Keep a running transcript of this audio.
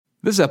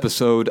This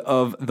episode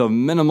of The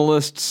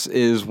Minimalists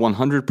is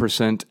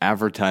 100%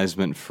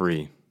 advertisement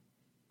free.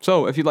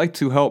 So if you'd like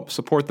to help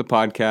support the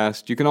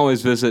podcast, you can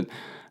always visit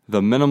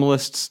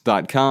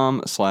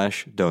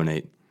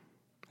theminimalists.com/donate.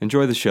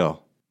 Enjoy the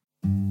show.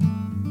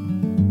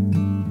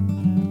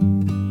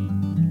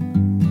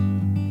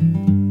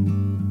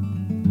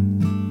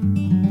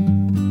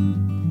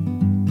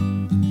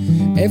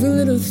 Every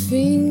little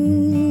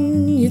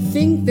thing you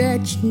think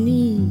that you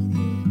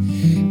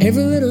need,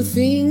 every little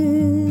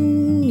thing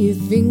you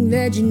think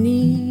that you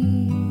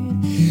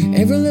need,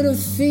 every little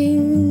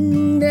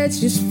thing that's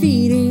just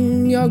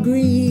feeding your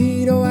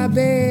greed. Oh, I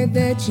bet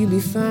that you'd be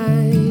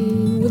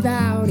fine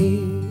without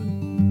it.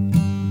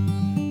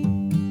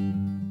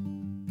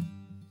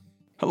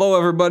 Hello,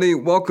 everybody.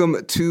 Welcome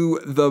to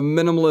The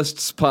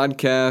Minimalists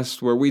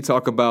podcast, where we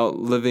talk about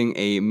living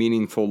a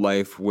meaningful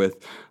life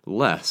with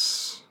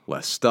less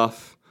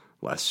stuff,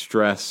 less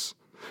stress,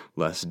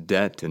 less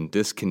debt and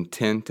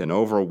discontent and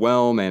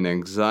overwhelm and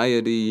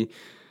anxiety,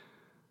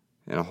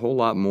 and a whole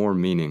lot more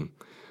meaning.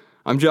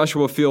 I'm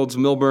Joshua Fields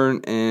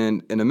Milburn,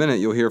 and in a minute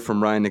you'll hear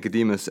from Ryan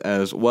Nicodemus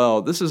as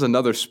well. This is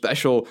another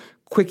special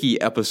quickie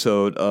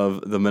episode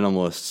of The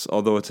Minimalists,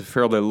 although it's a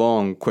fairly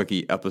long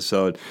quickie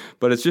episode,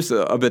 but it's just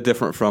a bit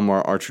different from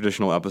our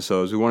traditional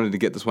episodes. We wanted to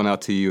get this one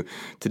out to you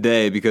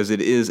today because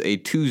it is a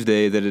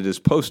Tuesday that it is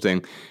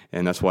posting,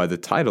 and that's why the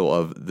title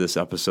of this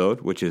episode,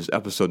 which is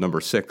episode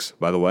number 6,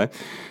 by the way,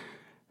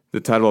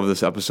 the title of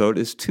this episode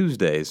is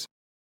Tuesdays.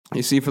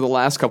 You see, for the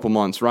last couple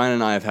months, Ryan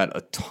and I have had a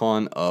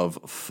ton of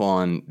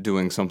fun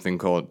doing something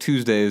called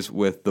Tuesdays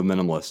with the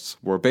Minimalists,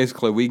 where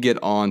basically we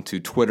get on to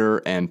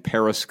Twitter and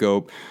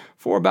Periscope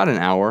for about an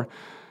hour,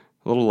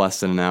 a little less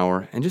than an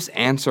hour, and just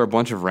answer a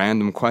bunch of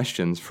random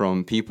questions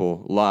from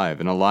people live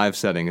in a live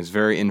setting. It's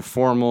very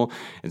informal.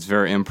 It's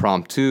very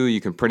impromptu.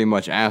 You can pretty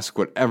much ask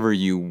whatever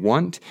you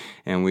want,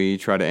 and we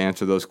try to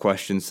answer those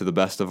questions to the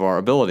best of our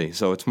ability.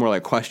 So it's more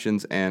like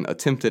questions and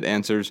attempted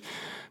answers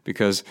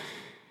because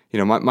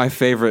my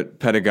favorite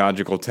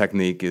pedagogical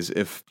technique is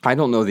if I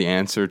don't know the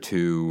answer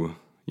to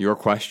your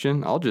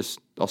question, I'll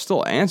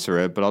still answer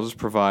it, but I'll just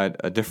provide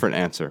a different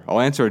answer.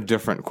 I'll answer a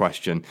different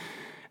question.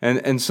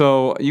 And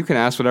so you can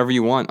ask whatever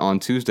you want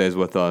on Tuesdays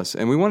with us.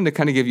 And we wanted to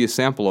kind of give you a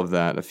sample of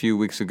that. A few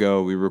weeks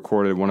ago, we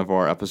recorded one of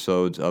our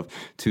episodes of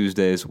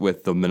Tuesdays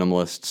with the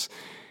Minimalists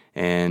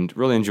and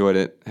really enjoyed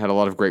it. Had a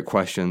lot of great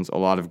questions, a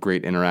lot of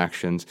great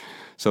interactions.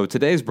 So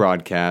today's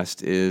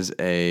broadcast is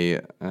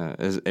a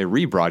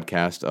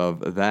rebroadcast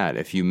of that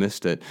if you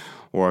missed it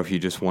or if you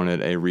just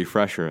wanted a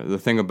refresher. The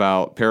thing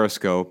about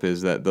Periscope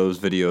is that those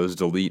videos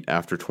delete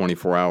after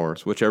 24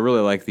 hours, which I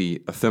really like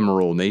the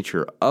ephemeral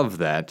nature of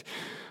that.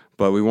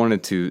 But we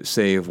wanted to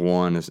save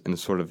one in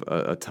sort of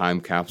a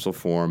time capsule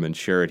form and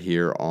share it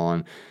here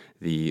on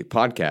the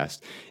podcast.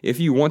 If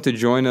you want to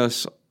join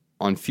us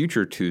on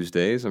future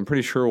Tuesdays, I'm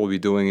pretty sure we'll be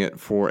doing it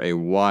for a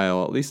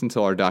while, at least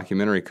until our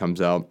documentary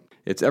comes out.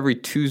 It's every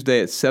Tuesday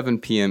at 7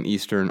 p.m.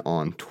 Eastern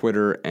on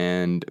Twitter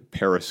and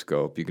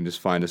Periscope. You can just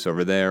find us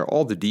over there.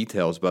 All the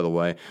details, by the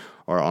way,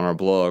 are on our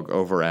blog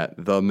over at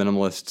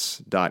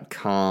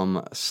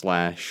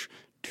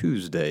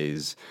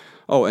theminimalists.com/Tuesdays.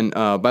 Oh, and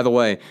by the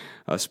way,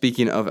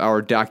 speaking of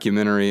our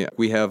documentary,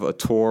 we have a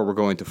tour. We're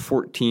going to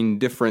 14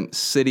 different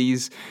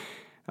cities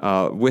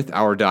with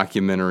our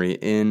documentary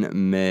in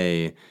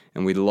May,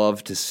 and we'd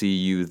love to see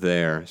you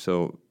there.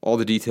 So all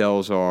the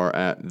details are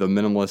at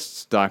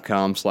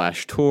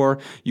theminimalists.com/tour.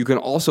 You can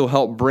also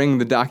help bring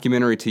the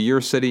documentary to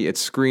your city.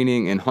 It's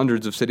screening in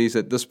hundreds of cities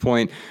at this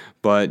point,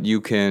 but you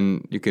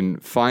can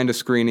find a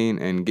screening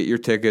and get your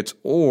tickets,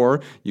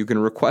 or you can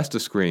request a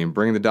screening.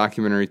 Bring the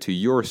documentary to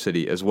your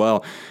city as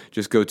well.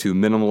 Just go to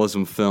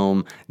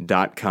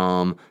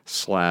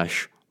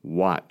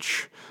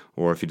minimalismfilm.com/watch.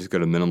 Or if you just go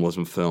to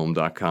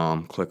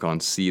minimalismfilm.com, click on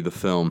See the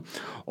Film.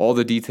 All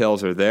the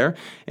details are there.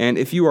 And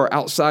if you are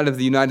outside of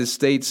the United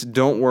States,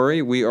 don't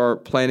worry. We are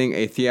planning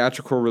a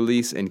theatrical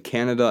release in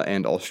Canada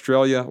and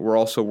Australia. We're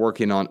also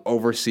working on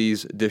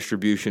overseas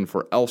distribution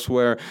for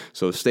elsewhere.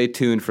 So stay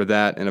tuned for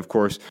that. And of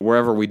course,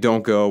 wherever we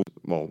don't go,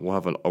 we'll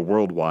have a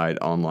worldwide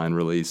online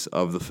release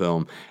of the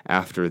film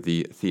after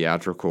the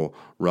theatrical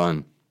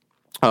run.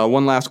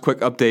 One last quick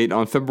update.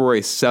 On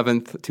February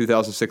 7th,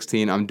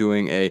 2016, I'm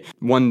doing a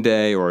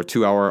 1-day or a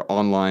 2-hour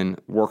online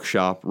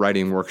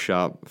writing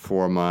workshop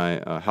for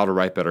my How to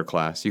Write Better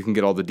class. You can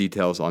get all the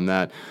details on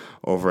that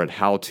over at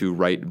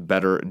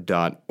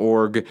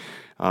howtowritebetter.org.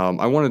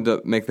 I wanted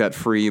to make that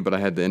free, but I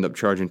had to end up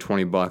charging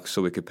 $20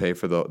 so we could pay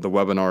for the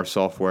webinar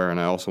software, and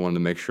I also wanted to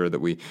make sure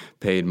that we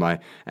paid my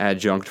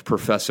adjunct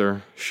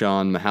professor,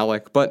 Sean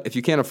Mahalik. But if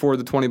you can't afford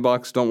the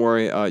 $20, don't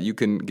worry. You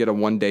can get a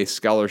 1-day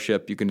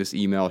scholarship. You can just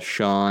email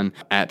Sean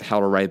at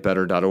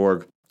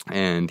howtowritebetter.org,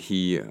 and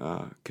he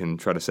can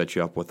try to set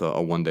you up with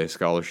a 1-day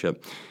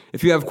scholarship.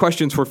 If you have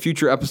questions for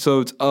future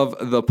episodes of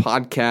the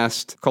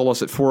podcast, call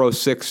us at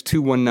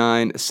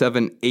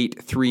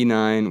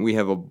 406-219-7839. We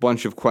have a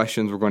bunch of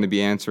questions we're going to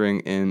be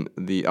answering in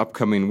the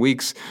upcoming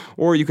weeks,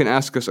 or you can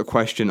ask us a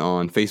question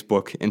on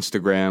Facebook,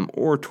 Instagram,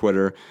 or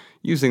Twitter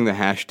using the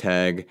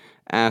hashtag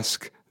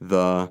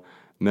AskTheMinimalists.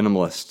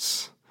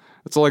 minimalists.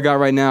 That's all I got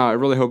right now. I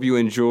really hope you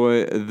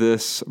enjoy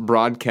this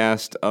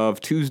broadcast of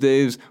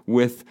Tuesdays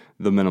with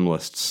the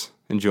Minimalists.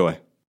 Enjoy.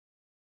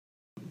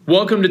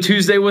 Welcome to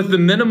Tuesday with the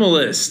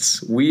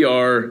Minimalists. We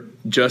are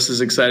just as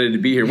excited to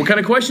be here. What kind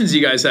of questions do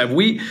you guys have?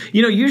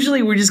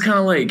 Usually we just kind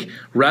of like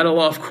rattle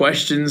off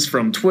questions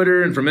from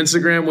Twitter and from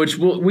Instagram, which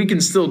we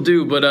can still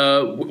do,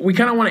 but we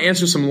kind of want to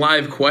answer some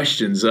live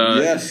questions.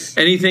 Yes.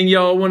 Anything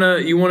y'all want to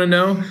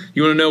know? You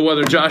want to know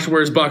whether Josh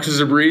wears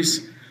boxers or briefs?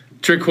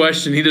 Trick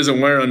question. He doesn't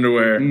wear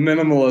underwear.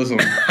 Minimalism.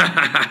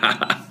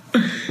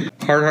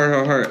 Heart.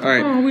 All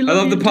right. Oh, I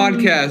love the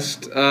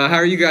podcast. How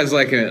are you guys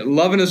liking it?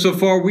 Loving it so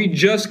far. We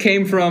just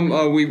came from,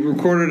 we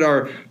recorded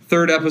our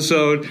third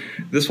episode.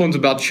 This one's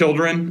about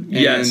children.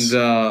 Yes.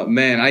 And,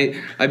 man,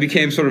 I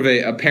became sort of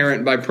a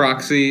parent by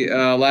proxy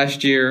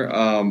last year.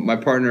 My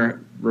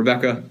partner,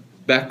 Rebecca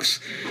Bex,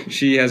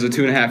 she has a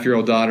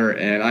 2.5-year-old daughter,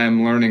 and I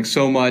am learning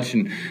so much,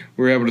 and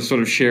we're able to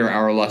sort of share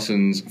our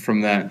lessons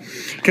from that.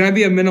 Can I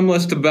be a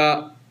minimalist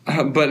but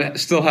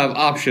still have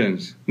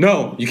options?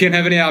 No, you can't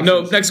have any options.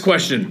 No, next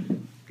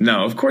question.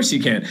 No, of course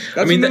you can't.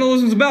 That's what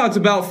minimalism's about. It's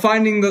about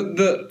finding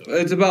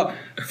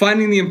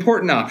the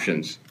important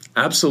options.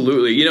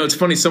 Absolutely. It's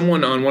funny.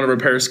 Someone on one of our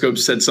Periscopes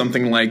said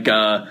something like,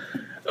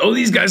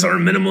 these guys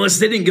aren't minimalists.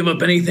 They didn't give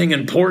up anything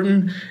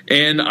important.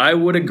 And I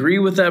would agree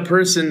with that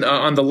person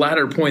on the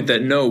latter point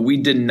that, no, we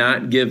did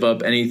not give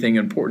up anything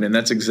important. And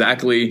that's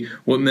exactly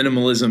what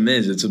minimalism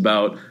is. It's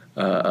about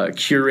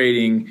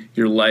curating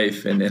your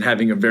life and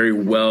having a very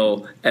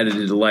well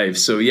edited life.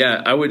 So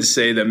yeah, I would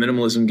say that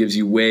minimalism gives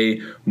you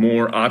way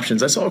more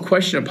options. I saw a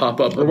question pop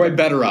up. Or way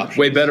better options.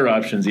 Way better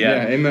options, yeah.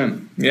 Yeah,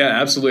 amen.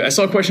 Yeah, absolutely. I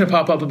saw a question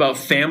pop up about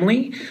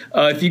family.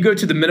 If you go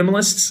to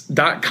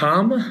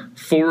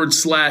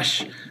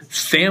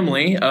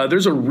theminimalists.com/family,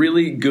 there's a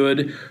really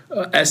good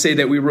essay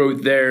that we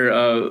wrote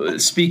there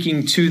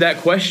speaking to that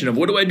question of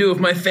what do I do if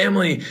my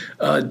family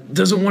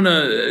doesn't want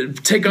to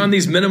take on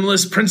these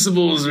minimalist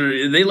principles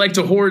or they like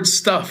to hoard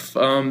stuff.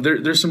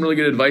 There's some really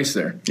good advice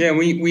there. Yeah,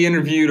 we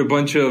interviewed a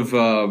bunch of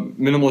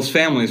minimalist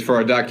families for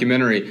our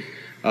documentary.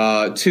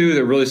 Two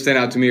that really stand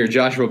out to me are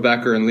Joshua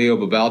Becker and Leo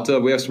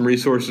Babalta. We have some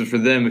resources for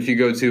them. If you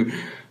go to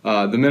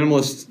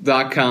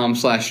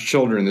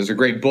theminimalists.com/children, there's a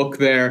great book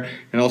there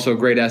and also a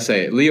great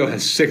essay. Leo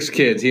has 6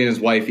 kids. He and his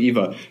wife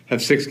Eva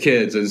have 6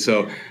 kids, and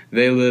so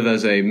they live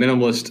as a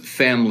minimalist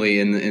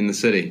family in the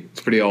city. It's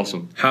pretty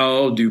awesome.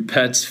 How do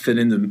pets fit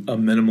into a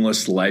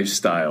minimalist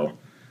lifestyle?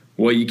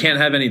 Well, you can't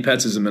have any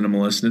pets as a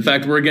minimalist. In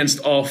fact, we're against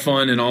all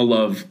fun and all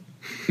love.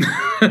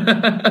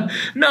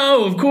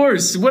 No, of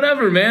course,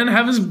 whatever, man.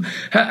 Have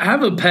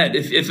a pet.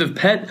 If a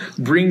pet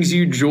brings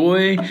you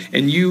joy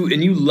and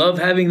you love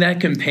having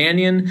that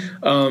companion,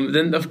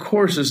 then of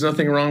course there's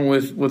nothing wrong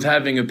with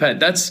having a pet.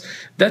 That's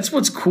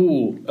what's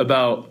cool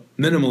about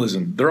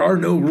minimalism. There are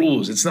no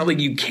rules. It's not like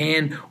you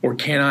can or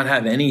cannot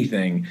have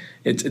anything.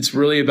 It's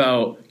really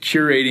about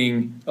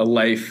curating a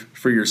life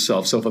for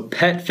yourself. So if a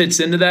pet fits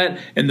into that,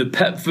 and the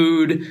pet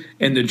food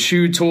and the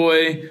chew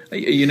toy,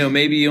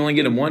 maybe you only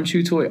get him one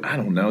chew toy. I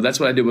don't know. That's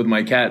what I did with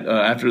my cat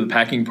after the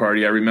packing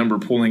party. I remember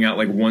pulling out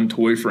like one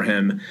toy for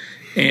him.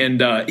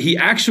 And he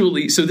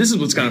actually, so this is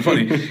what's kind of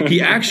funny. He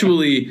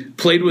actually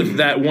played with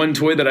that one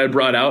toy that I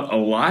brought out a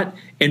lot.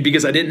 And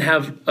because I didn't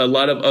have a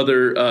lot of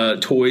other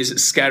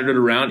toys scattered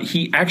around,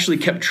 he actually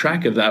kept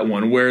track of that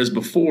one. Whereas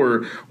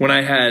before, when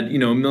I had,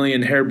 a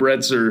million hair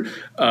breadths or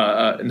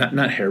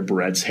not hair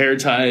breadths, hair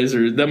ties,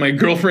 or that my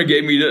girlfriend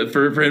gave me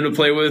for him to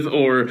play with,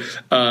 or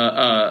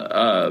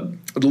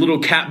little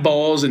cat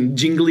balls and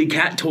jingly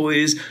cat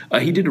toys,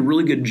 he did a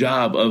really good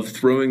job of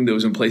throwing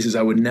those in places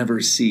I would never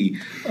see.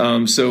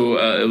 So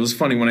it was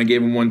funny when I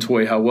gave him one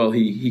toy how well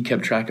he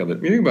kept track of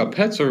it. You think about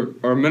pets are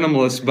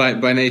minimalist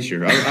by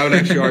nature. I would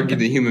actually argue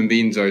that human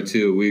beings are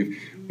too.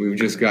 We've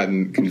just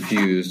gotten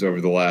confused over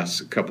the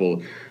last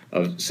couple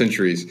of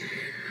centuries.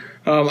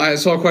 I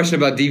saw a question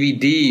about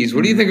DVDs.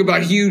 What do you think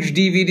about huge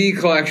DVD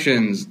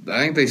collections? I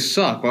think they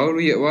suck. Why would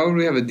we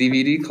have a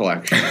DVD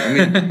collection? I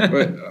mean,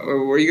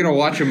 were you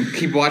going to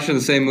keep watching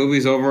the same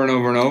movies over and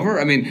over and over?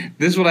 I mean,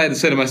 this is what I had to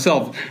say to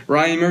myself.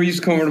 Ryan, you remember you used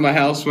to come over to my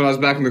house when I was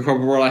back in the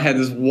corporate world? I had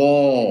this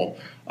wall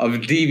of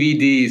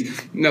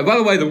DVDs. Now, by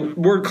the way, the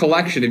word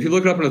collection, if you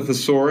look it up in a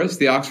thesaurus,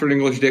 the Oxford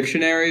English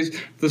Dictionary's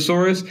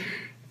thesaurus,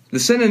 the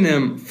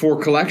synonym for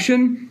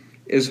collection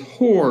is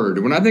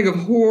hoard. When I think of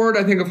hoard,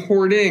 I think of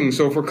hoarding.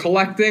 So if we're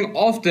collecting,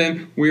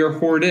 often we are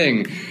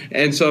hoarding.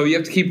 And so you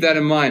have to keep that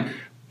in mind.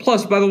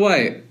 Plus, by the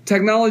way,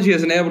 technology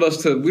has enabled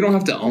us we don't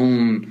have to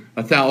own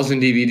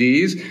 1,000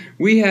 DVDs.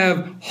 We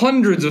have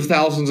hundreds of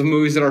thousands of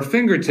movies at our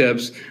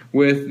fingertips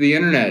with the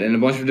internet and a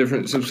bunch of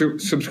different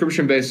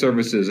subscription-based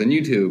services and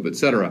YouTube,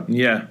 etc.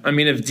 Yeah. I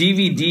mean, if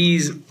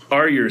DVDs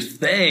are your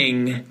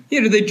thing...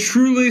 Yeah, do they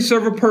truly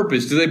serve a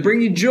purpose? Do they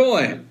bring you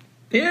joy?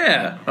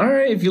 Yeah. All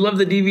right. If you love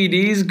the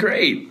DVDs,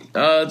 great.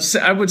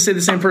 I would say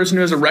the same person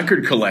who has a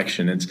record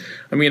collection.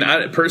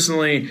 I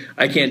personally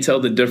can't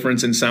tell the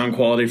difference in sound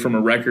quality from a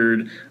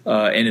record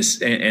and an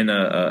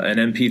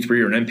MP3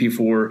 or an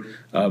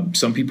MP4.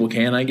 Some people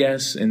can, I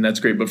guess, and that's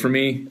great. But for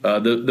me,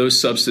 those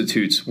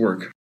substitutes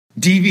work.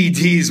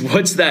 DVDs,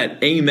 what's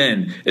that?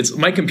 Amen. It's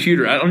my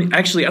computer. I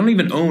don't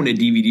even own a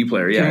DVD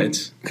player. Yeah,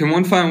 Can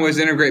one find ways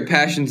to integrate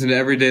passions into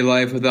everyday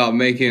life without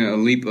making a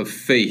leap of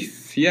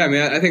faith? Yeah, I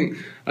mean, I think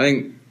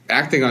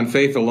acting on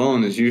faith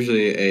alone is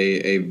usually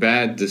a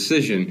bad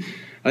decision.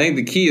 I think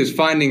the key is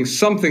finding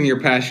something you're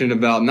passionate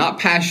about, not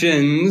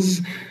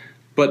passions,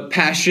 but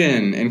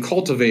passion, and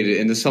cultivate it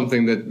into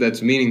something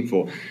that's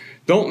meaningful.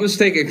 Don't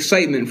mistake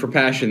excitement for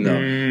passion,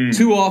 though.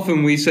 Too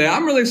often we say,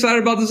 I'm really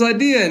excited about this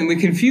idea, and we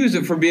confuse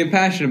it for being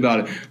passionate about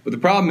it. But the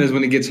problem is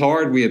when it gets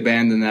hard, we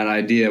abandon that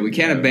idea. We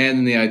can't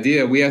abandon the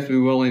idea. We have to be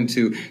willing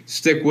to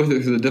stick with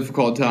it through the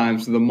difficult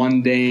times, through the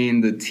mundane,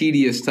 the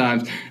tedious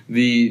times,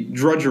 the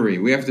drudgery.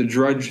 We have to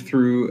drudge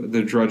through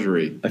the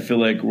drudgery. I feel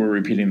like we're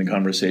repeating the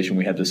conversation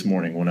we had this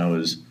morning when I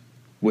was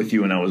with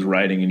you and I was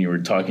writing and you were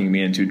talking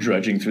me into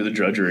drudging through the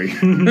drudgery.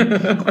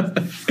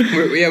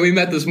 We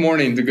met this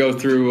morning to go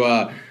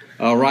through...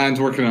 Ryan's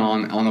working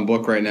on a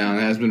book right now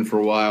and has been for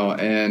a while,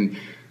 and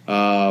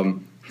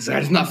he's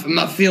like, I'm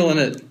not feeling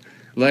it.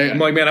 I'm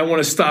like, man, I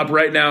want to stop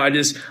right now. I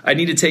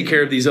need to take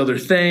care of these other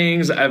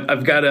things.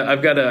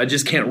 I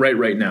just can't write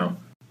right now.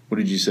 What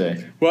did you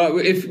say? Well,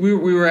 if we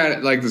were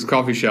at like this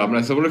coffee shop, and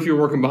I said, what if you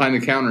were working behind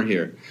the counter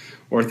here?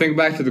 Or think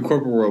back to the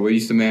corporate world. We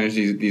used to manage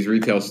these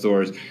retail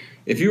stores.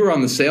 If you were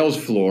on the sales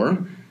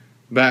floor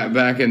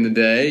back in the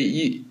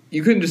day,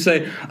 you couldn't just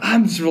say,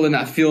 I'm just really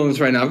not feeling this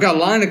right now. I've got a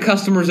line of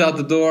customers out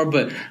the door,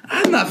 but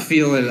I'm not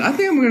feeling it. I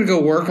think I'm going to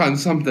go work on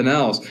something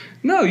else.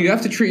 No, you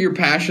have to treat your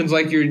passions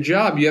like your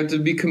job. You have to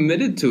be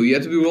committed to it. You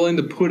have to be willing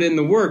to put in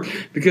the work,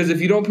 because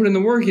if you don't put in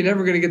the work, you're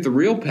never going to get the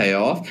real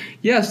payoff.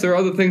 Yes, there are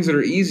other things that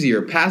are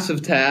easier.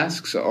 Passive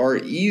tasks are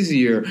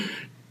easier.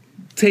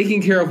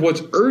 Taking care of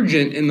what's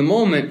urgent in the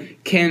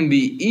moment can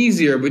be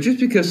easier, but just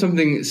because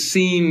something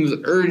seems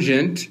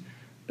urgent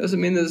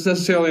doesn't mean that it's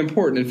necessarily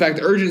important. In fact,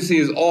 urgency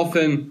is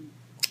often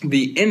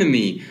the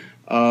enemy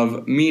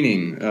of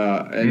meaning.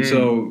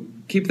 So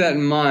keep that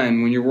in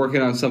mind when you're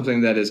working on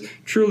something that is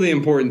truly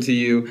important to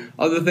you.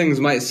 Other things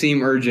might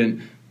seem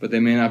urgent, but they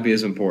may not be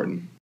as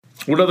important.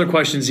 What other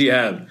questions do you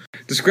have?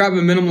 Describe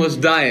a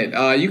minimalist diet.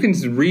 You can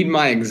read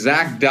my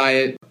exact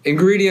diet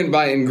ingredient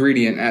by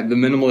ingredient at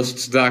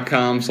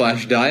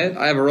theminimalists.com/diet.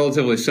 I have a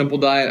relatively simple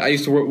diet. I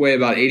used to weigh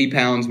about 80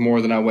 pounds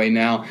more than I weigh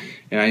now,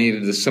 and I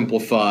needed to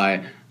simplify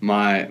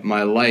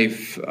my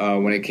life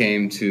when it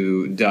came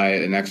to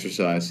diet and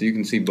exercise. So you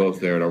can see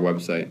both there at our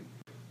website.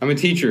 I'm a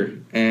teacher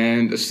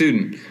and a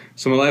student,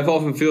 so my life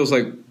often feels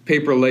like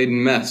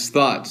paper-laden mess.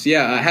 Thoughts.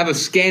 Yeah, I have a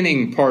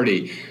scanning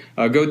party.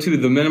 Go to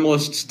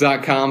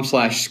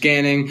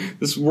theminimalists.com/scanning.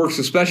 This works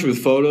especially with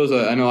photos.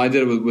 I know I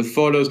did it with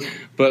photos,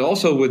 but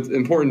also with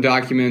important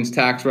documents,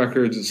 tax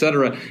records,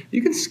 etc.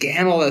 You can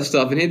scan all that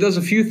stuff, and it does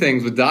a few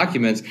things with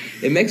documents.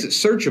 It makes it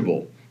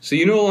searchable. So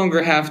you no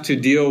longer have to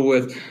deal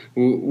with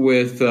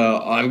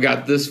I've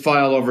got this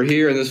file over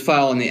here and this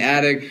file in the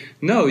attic.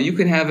 No, you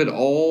can have it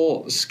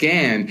all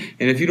scanned.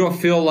 And if you don't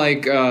feel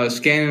like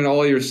scanning it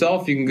all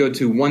yourself, you can go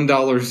to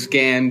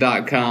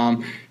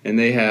 $1scan.com, and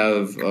they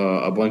have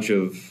a bunch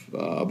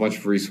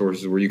of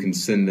resources where you can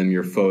send them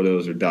your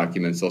photos or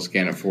documents. They'll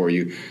scan it for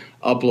you,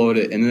 upload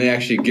it, and then they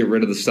actually get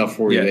rid of the stuff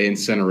for you. They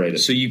incinerate it.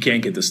 So you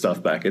can't get the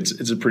stuff back.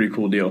 It's a pretty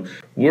cool deal.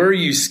 Were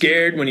you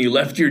scared when you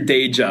left your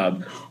day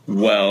job?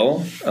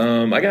 Well,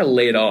 I got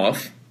laid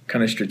off,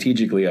 kind of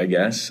strategically, I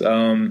guess.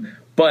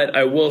 But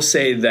I will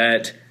say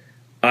that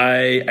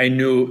I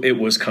knew it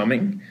was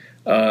coming.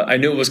 I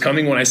knew it was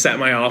coming when I sat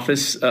my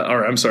office,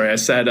 I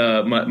sat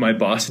my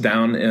boss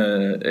down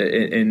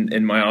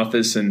in my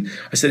office, and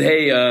I said,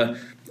 hey, I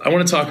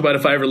want to talk about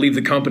if I ever leave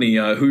the company,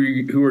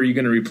 who are you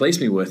going to replace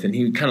me with? And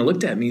he kind of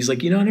looked at me. He's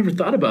like, I never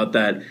thought about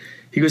that.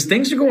 He goes,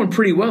 things are going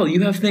pretty well.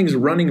 You have things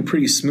running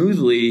pretty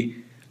smoothly.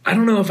 I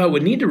don't know if I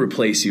would need to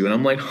replace you. And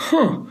I'm like,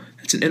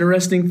 that's an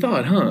interesting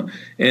thought, huh?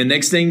 And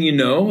next thing you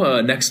know,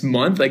 next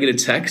month I get a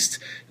text,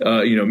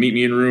 meet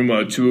me in room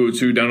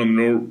 202 down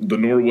on the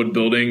Norwood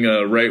building,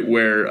 right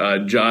where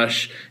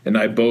Josh and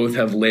I both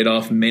have laid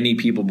off many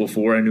people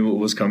before. I knew it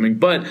was coming,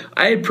 but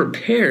I had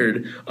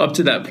prepared up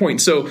to that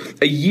point. So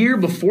a year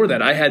before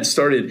that, I had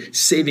started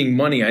saving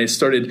money. I had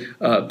started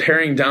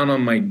paring down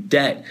on my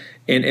debt.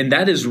 And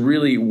that is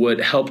really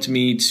what helped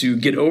me to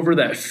get over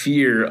that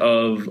fear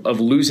of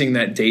losing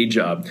that day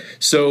job.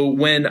 So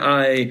when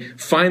I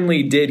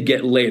finally did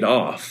get laid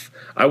off,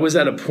 I was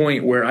at a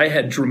point where I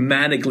had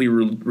dramatically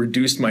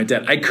reduced my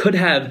debt. I could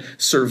have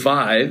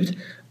survived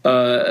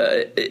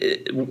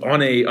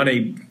on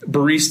a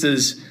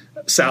barista's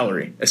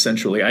salary,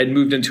 essentially. I had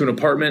moved into an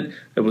apartment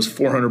that was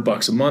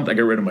 $400 a month. I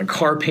got rid of my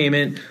car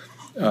payment.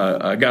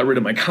 I got rid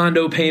of my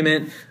condo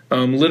payment.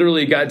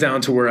 Literally got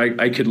down to where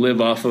I could live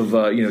off of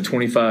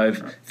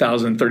 $25,000,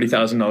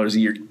 $30,000 a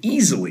year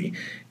easily,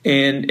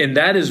 and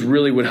that is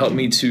really what helped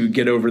me to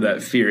get over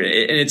that fear.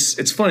 And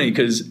it's funny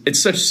because it's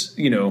such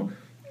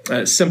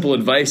simple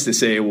advice to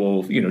say,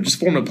 well, just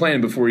form a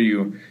plan before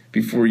you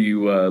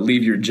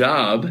leave your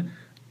job.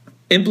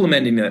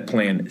 Implementing that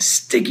plan,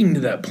 sticking to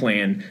that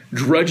plan,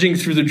 drudging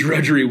through the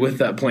drudgery with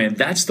that plan,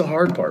 that's the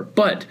hard part.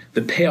 But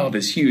the payoff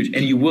is huge,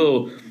 and you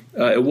will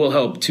it will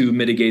help to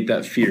mitigate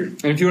that fear.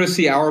 And if you want to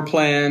see our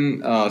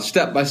plan,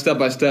 step by step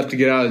to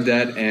get out of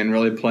debt and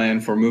really plan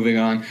for moving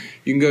on,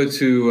 you can go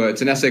to,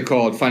 it's an essay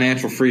called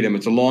Financial Freedom.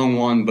 It's a long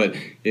one, but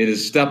it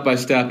is step by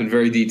step and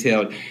very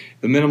detailed.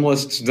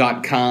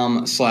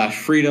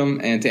 theminimalists.com/freedom.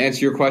 And to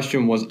answer your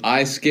question, was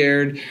I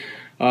scared?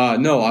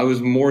 No, I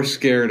was more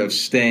scared of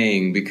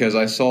staying because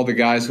I saw the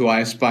guys who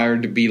I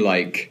aspired to be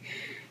like.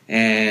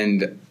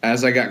 And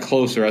as I got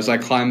closer, as I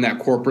climbed that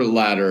corporate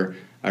ladder,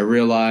 I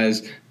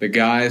realized the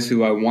guys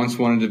who I once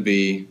wanted to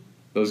be,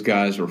 those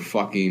guys were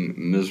fucking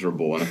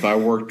miserable. And if I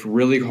worked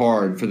really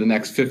hard for the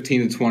next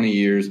 15 to 20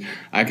 years,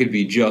 I could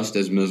be just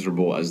as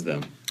miserable as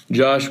them.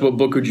 Josh, what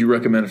book would you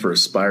recommend for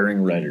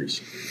aspiring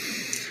writers?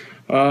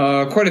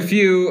 Quite a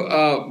few,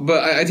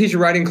 but I teach a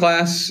writing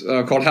class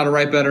called How to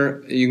Write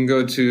Better. You can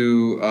go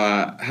to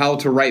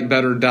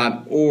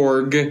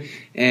howtowritebetter.org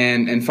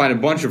and find a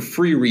bunch of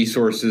free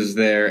resources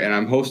there, and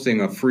I'm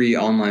hosting a free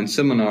online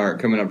seminar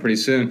coming up pretty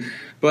soon.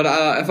 But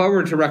if I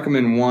were to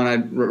recommend one,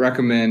 I'd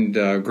recommend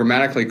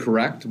Grammatically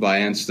Correct by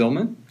Anne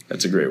Stillman.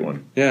 That's a great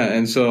one. Yeah,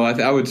 and so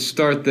I would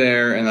start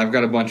there, and I've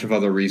got a bunch of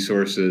other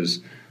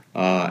resources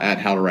at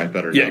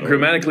howtowritebetter.org. Yeah,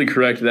 Grammatically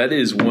Correct, that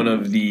is one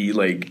of the,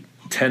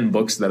 10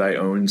 books that I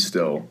own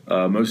still.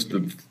 Most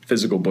of the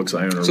physical books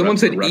I own are Someone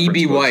said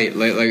E.B. White,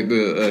 like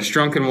the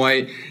Strunk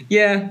White.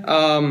 Yeah,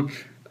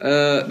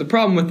 the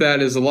problem with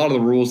that is a lot of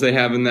the rules they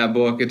have in that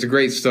book, it's a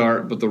great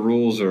start, but the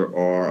rules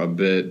are a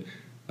bit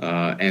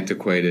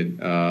antiquated,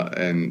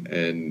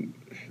 and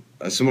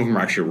some of them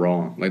are actually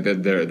wrong. Like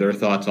their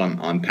thoughts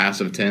on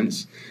passive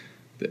tense,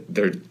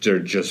 they're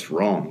just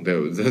wrong.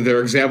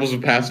 Their examples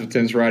of passive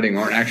tense writing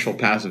aren't actual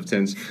passive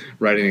tense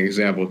writing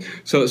examples.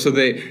 So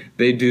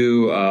they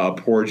do a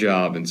poor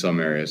job in some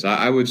areas.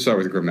 I would start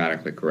with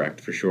Grammatically Correct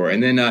for sure.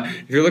 And then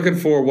if you're looking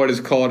for what is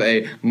called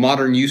a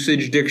modern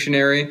usage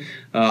dictionary,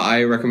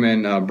 I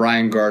recommend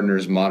Brian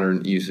Gardner's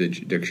Modern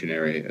Usage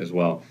Dictionary as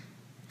well.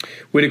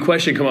 We had a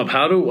question come up.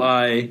 How do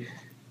I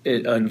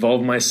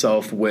involve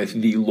myself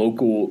with the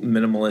local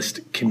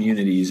minimalist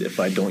communities if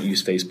I don't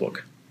use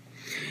Facebook?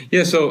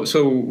 Yeah, so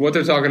what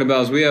they're talking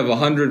about is we have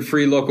 100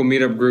 free local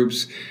meetup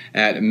groups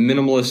at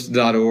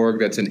minimalist.org.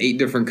 That's in 8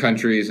 different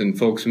countries, and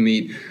folks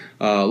meet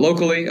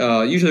locally,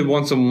 usually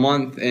once a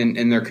month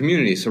in their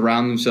community,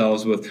 surround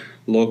themselves with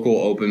local,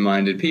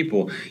 open-minded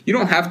people. You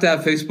don't have to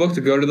have Facebook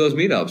to go to those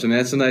meetups. I mean,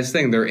 that's the nice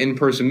thing. They're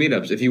in-person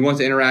meetups. If you want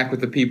to interact with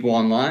the people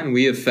online,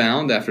 we have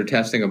found, after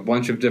testing a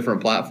bunch of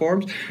different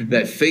platforms,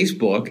 that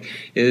Facebook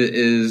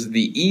is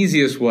the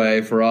easiest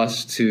way for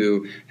us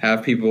to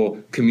have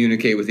people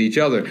communicate with each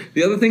other.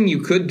 The other thing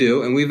you could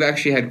do, and we've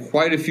actually had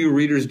quite a few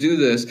readers do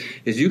this,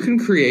 is you can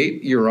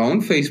create your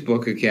own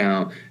Facebook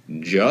account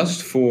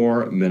just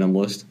for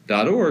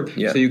minimalist.org,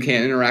 so you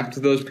can't interact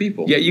with those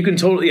people. Yeah, you can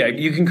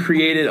you can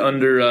create it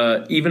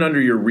under even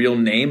under your real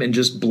name and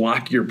just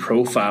block your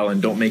profile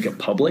and don't make it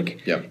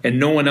public. Yep. And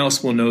no one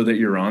else will know that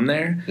you're on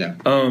there. Yeah.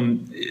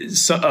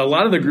 So a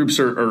lot of the groups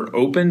are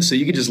open, so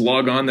you can just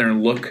log on there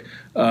and look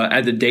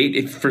at the date.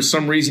 If for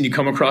some reason you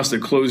come across a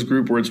closed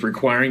group where it's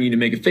requiring you to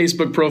make a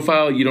Facebook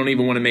profile, you don't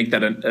even want to make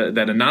that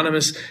that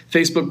anonymous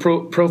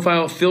Facebook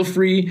profile, feel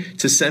free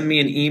to send me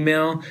an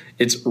email.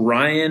 It's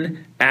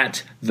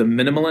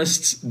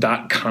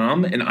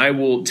ryan@theminimalists.com, and I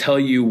will tell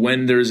you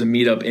when there's a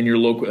meetup in your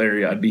local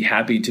area. I'd be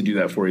happy to do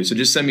that for you. So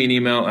just send me an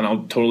email, and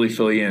I'll totally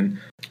fill you in.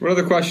 What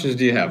other questions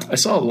do you have? I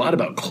saw a lot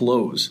about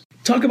clothes.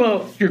 Talk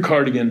about your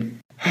cardigan.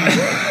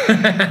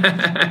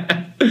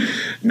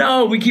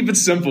 No, we keep it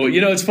simple. You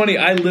know, it's funny.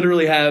 I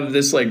literally have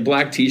this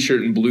black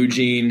T-shirt and blue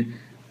jean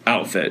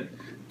outfit,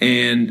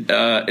 and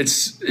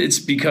it's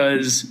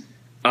because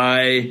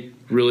I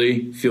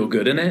really feel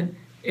good in it.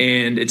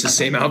 And it's the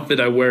same outfit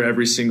I wear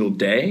every single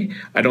day.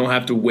 I don't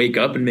have to wake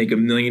up and make a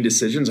million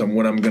decisions on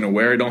what I'm going to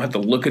wear. I don't have to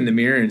look in the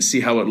mirror and see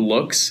how it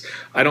looks.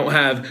 I don't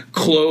have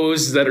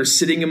clothes that are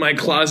sitting in my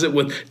closet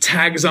with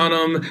tags on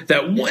them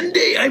that one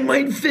day I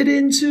might fit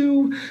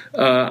into.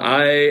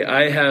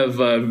 I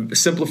have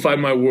simplified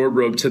my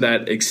wardrobe to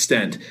that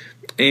extent.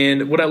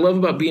 And what I love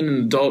about being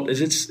an adult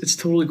is it's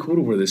totally cool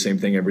to wear the same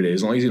thing every day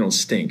as long as you don't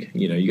stink.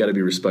 You know, you got to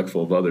be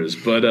respectful of others.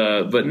 But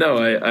no,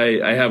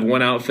 I have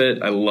one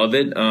outfit. I love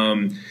it.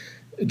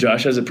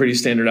 Josh has a pretty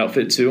standard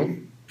outfit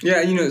too.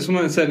 Yeah, you know,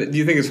 someone said, do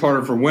you think it's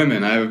harder for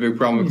women? I have a big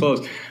problem with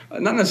clothes.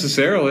 Not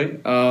necessarily.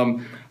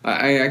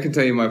 I can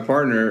tell you my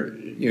partner,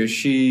 you know,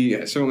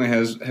 she certainly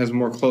has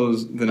more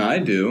clothes than I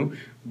do,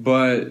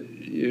 but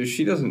you know,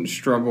 she doesn't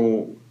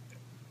struggle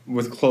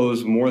with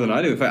clothes more than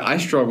I do. In fact, I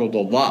struggled a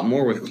lot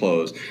more with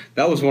clothes.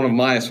 That was one of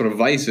my sort of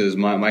vices,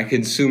 my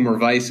consumer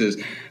vices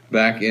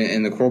back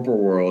in the corporate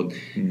world.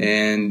 Mm-hmm.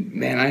 And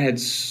man, I had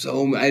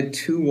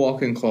 2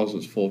 walk-in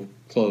closets full of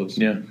clothes.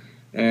 Yeah.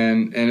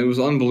 And it was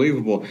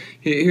unbelievable.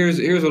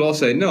 Here's what I'll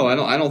say. No, I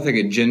don't think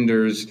it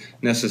genders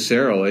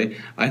necessarily.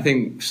 I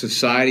think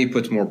society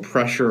puts more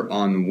pressure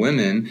on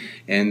women,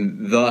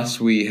 and thus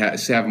we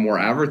have more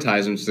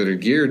advertisements that are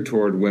geared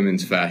toward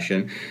women's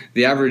fashion.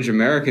 The average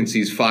American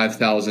sees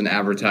 5,000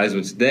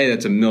 advertisements a day.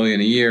 That's 1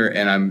 million a year,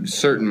 and I'm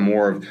certain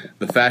more of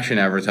the fashion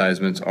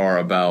advertisements are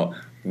about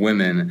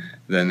women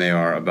than they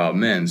are about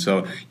men.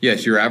 So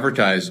yes, you're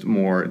advertised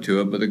more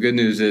to it, but the good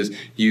news is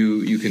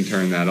you can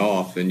turn that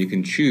off and you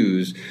can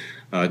choose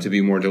to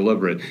be more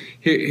deliberate.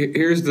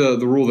 Here's the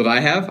rule that I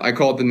have. I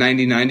call it the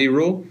 90-90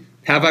 rule.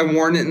 Have I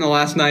worn it in the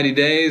last 90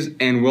 days,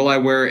 and will I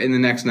wear it in the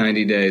next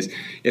 90 days?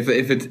 If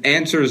it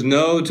answers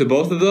no to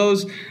both of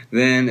those,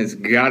 then it's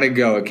got to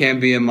go. It can't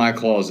be in my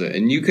closet.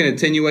 And you can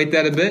attenuate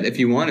that a bit if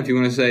you want. If you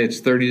want to say it's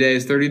 30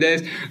 days, 30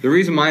 days. The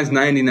reason mine's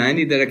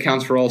 90-90, that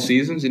accounts for all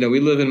seasons. We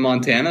live in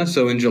Montana,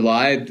 so in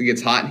July it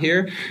gets hot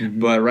here. Mm-hmm.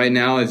 But right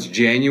now it's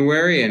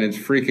January, and it's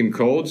freaking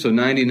cold. So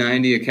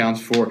 90-90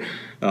 accounts for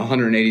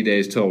 180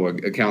 days total,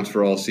 accounts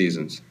for all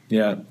seasons.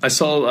 Yeah. I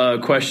saw a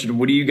question,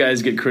 what do you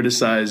guys get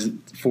criticized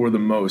for the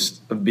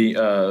most for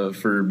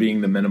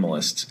being the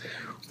minimalists?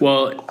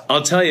 Well,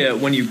 I'll tell you,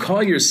 when you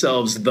call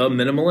yourselves the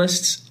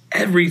minimalists,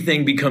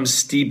 everything becomes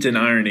steeped in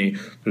irony.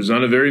 There's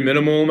not a very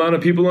minimal amount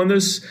of people on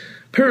this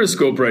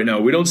Periscope right now.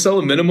 We don't sell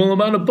a minimal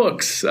amount of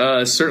books.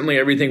 Certainly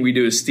everything we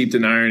do is steeped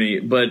in irony.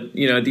 But,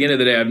 at the end of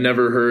the day, I've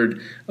never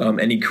heard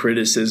any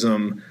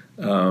criticism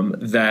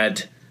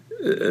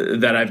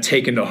that I've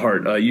taken to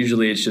heart.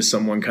 Usually it's just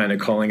someone kind of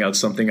calling out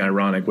something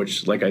ironic,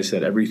 which, like I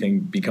said,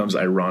 everything becomes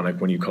ironic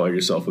when you call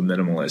yourself a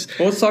minimalist.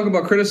 Well, let's talk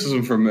about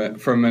criticism for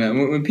a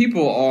minute. When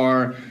people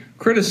are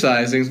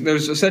criticizing,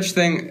 there's a such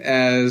thing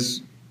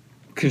as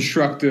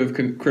constructive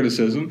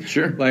criticism.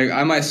 Sure. Like,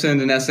 I might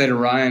send an essay to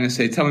Ryan and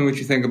say, tell me what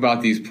you think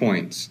about these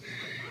points.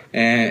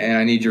 And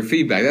I need your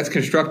feedback. That's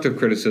constructive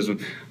criticism.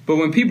 But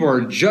when people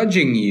are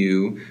judging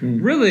you,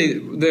 really,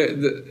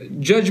 the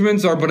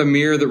judgments are but a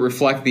mirror that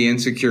reflect the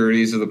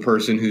insecurities of the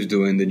person who's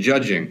doing the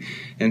judging.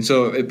 And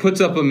so it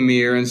puts up a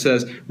mirror and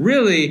says,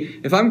 really,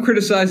 if I'm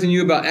criticizing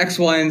you about X,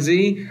 Y, and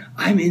Z,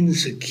 I'm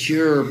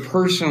insecure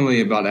personally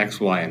about X,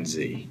 Y, and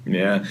Z.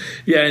 Yeah.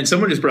 Yeah, and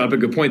someone just brought up a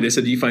good point. They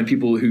said, do you find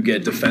people who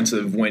get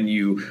defensive when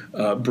you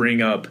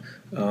bring up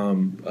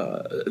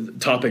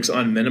topics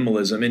on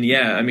minimalism? And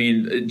yeah, I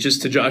mean,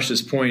 just to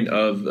Josh's point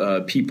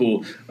of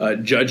people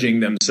judging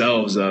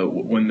themselves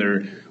when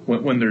they're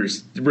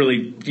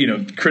really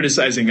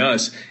criticizing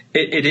us,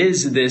 it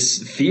is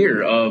this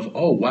fear of,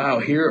 oh wow,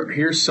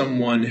 here's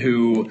someone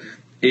who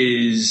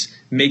is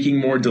making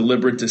more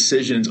deliberate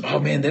decisions. Oh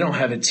man, they don't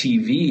have a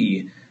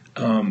TV.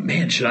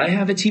 Man, should I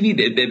have a TV?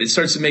 It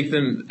starts to make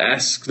them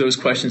ask those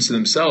questions to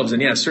themselves.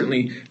 And yeah,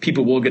 certainly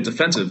people will get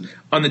defensive.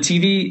 On the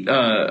TV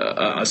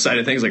side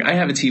of things, like, I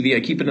have a TV.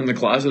 I keep it in the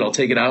closet. I'll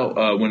take it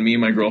out when me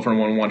and my girlfriend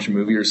want to watch a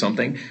movie or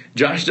something.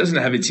 Josh doesn't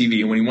have a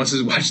TV. And when he wants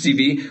to watch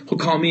TV, he'll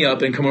call me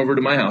up and come over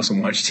to my house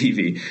and watch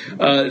TV.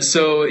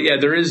 So yeah,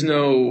 there's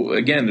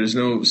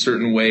no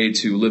certain way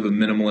to live a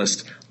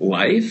minimalist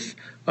life.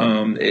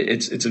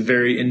 It's a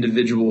very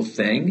individual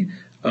thing.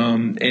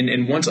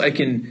 And once I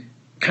can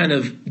kind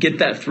of get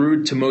that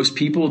through to most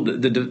people,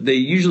 they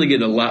usually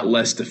get a lot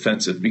less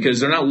defensive, because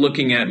they're not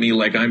looking at me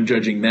like I'm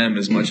judging them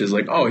as much as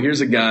like, oh,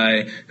 here's a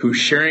guy who's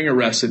sharing a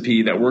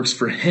recipe that works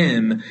for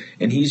him,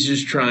 and he's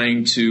just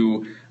trying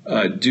to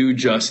do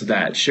just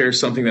that. Share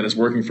something that is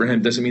working for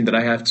him doesn't mean that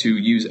I have to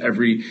use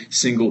every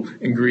single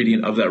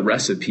ingredient of that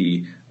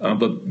recipe, but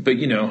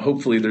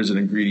hopefully there's an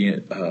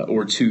ingredient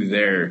or two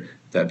there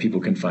that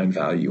people can find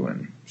value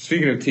in.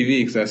 Speaking of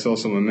TV, because I saw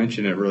someone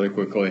mention it really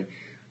quickly,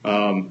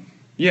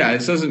 yeah,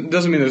 it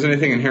doesn't mean there's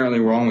anything inherently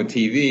wrong with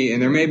TV.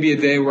 And there may be a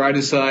day where I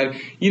decide,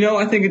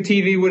 I think a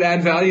TV would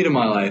add value to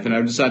my life, and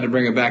I decide to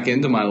bring it back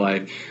into my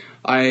life.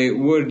 I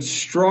would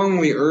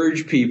strongly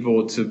urge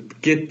people to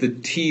get the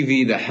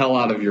TV the hell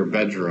out of your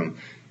bedroom.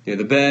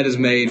 The bed is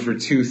made for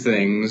two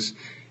things,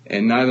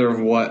 and neither of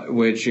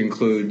which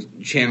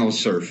include channel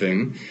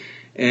surfing.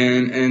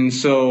 And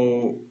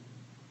so,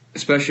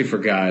 especially for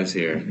guys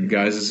here,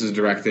 guys, this is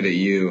directed at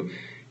you.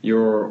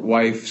 Your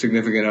wife,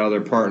 significant other,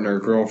 partner,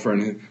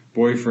 girlfriend,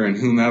 boyfriend,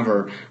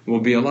 whomever,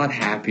 will be a lot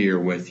happier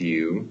with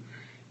you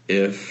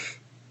if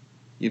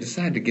you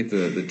decide to get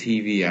the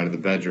TV out of the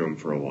bedroom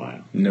for a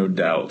while. No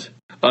doubt.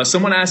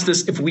 Someone asked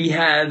us if we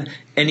had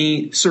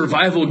any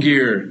survival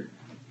gear.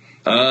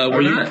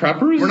 Are you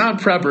preppers? We're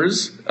not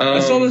preppers. I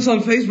saw this on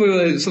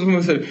Facebook.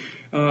 Someone said,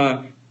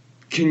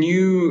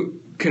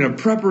 can a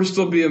prepper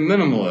still be a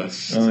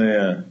minimalist? Oh,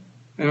 yeah.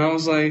 And I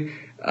was like,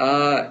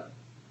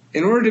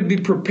 in order to be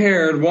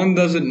prepared, one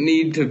doesn't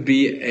need to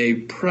be a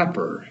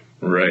prepper.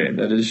 Right,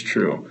 that is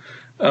true.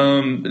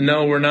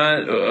 No, we're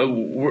not.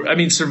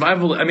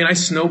 Survival. I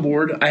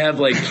snowboard. I have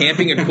like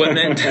camping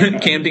equipment,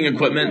 that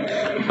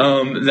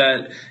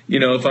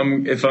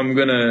if I'm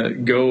gonna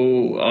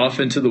go off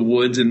into the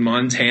woods in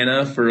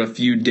Montana for a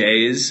few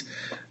days,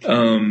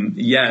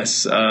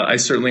 yes, I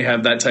certainly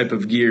have that type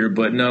of gear.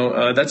 But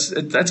no, that's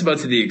about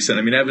to the extent.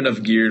 I have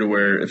enough gear to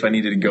where if I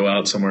needed to go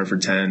out somewhere for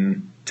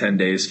 10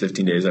 days,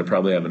 15 days, I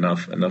probably have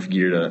enough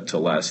gear to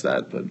last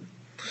that.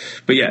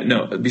 But yeah,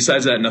 no.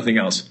 Besides that, nothing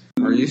else.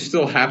 Are you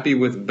still happy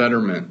with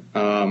Betterment?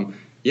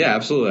 Yeah,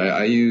 absolutely.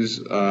 I use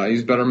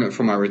Betterment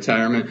for my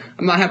retirement.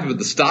 I'm not happy with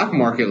the stock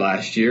market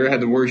last year. I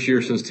had the worst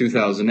year since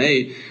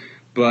 2008.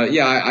 But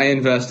yeah, I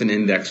invest in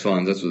index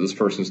funds. That's what this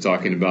person's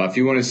talking about. If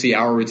you want to see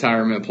our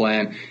retirement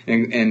plan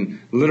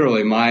and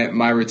literally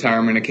my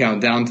retirement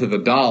account down to the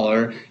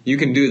dollar, you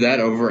can do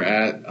that over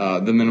at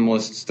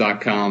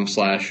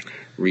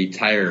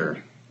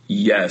theminimalists.com/retire.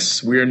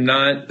 Yes, we are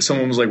not.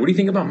 Someone was like, "What do you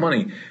think about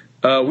money?"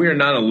 We are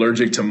not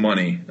allergic to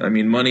money. I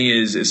mean, money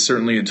is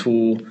certainly a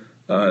tool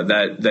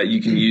that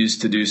you can use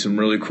to do some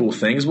really cool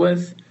things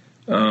with.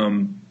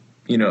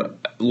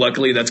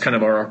 Luckily, that's kind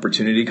of our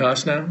opportunity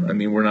cost now. I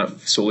mean, we're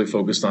not solely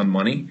focused on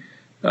money,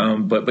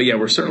 but yeah,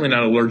 we're certainly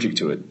not allergic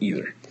to it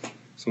either.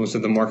 Someone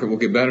said the market will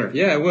get better.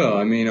 Yeah, it will.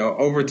 I mean,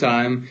 over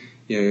time,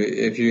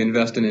 if you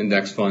invest in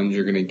index funds,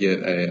 you're going to get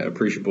an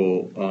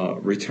appreciable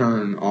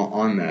return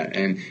on that.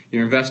 And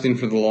you're investing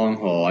for the long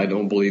haul. I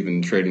don't believe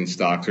in trading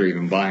stocks or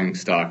even buying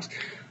stocks.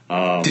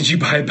 Did you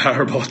buy a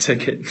Powerball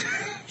ticket?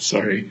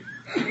 Sorry.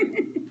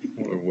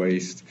 What a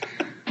waste.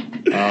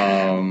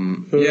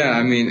 Yeah,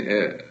 I mean,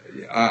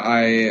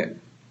 I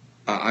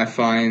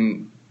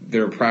find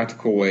there are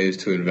practical ways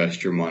to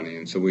invest your money.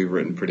 And so we've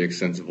written pretty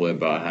extensively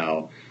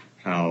about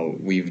how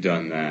we've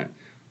done that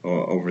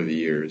over the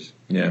years.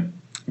 Yeah.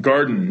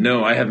 Garden.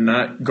 No, I have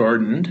not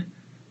gardened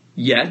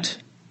yet,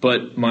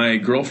 but my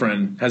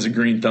girlfriend has a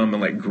green thumb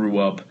and grew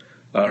up.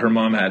 Her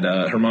mom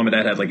and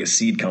dad had a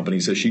seed company,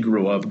 so she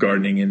grew up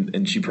gardening,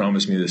 and she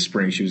promised me this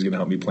spring she was going to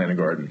help me plant a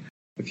garden.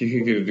 If you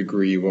could get a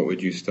degree, what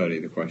would you study?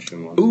 The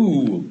question was.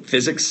 Ooh,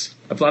 physics.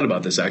 I've thought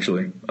about this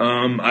actually.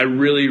 I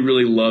really,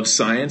 really love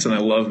science and I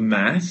love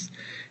math.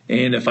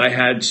 And if I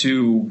had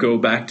to go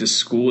back to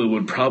school, it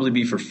would probably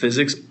be for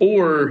physics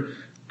or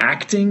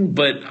acting.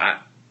 But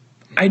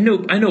I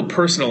know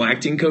personal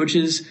acting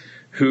coaches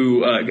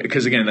who,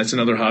 because again, that's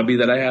another hobby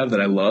that I have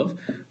that I love.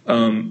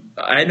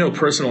 I know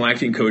personal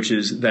acting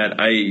coaches that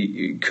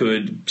I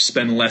could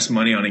spend less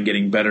money on and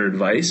getting better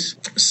advice.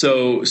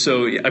 So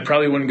I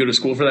probably wouldn't go to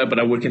school for that, but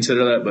I would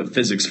consider that. But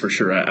physics for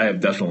sure, I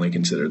have definitely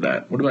considered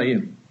that. What about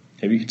you?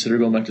 Have you considered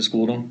going back to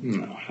school at all?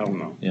 No, hell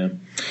no. Yeah.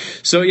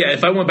 So yeah,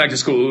 if I went back to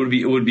school,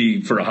 it would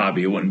be for a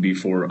hobby. It wouldn't be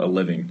for a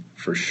living,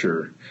 for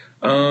sure.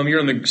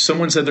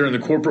 Someone said they're in the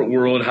corporate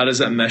world. How does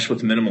that mesh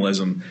with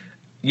minimalism?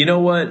 You know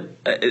what?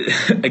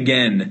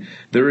 Again,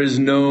 there is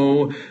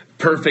no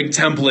perfect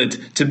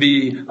template to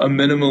be a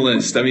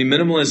minimalist. I mean,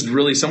 minimalist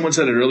really, someone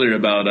said it earlier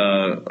about,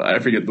 I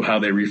forget how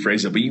they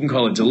rephrased it, but you can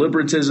call it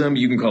deliberatism,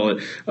 you can call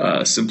it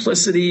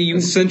simplicity.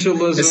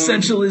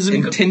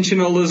 Essentialism.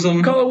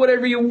 Intentionalism. Call it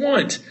whatever you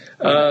want.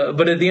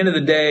 But at the end of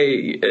the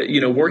day,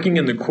 working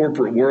in the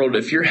corporate world,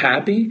 if you're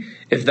happy,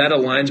 if that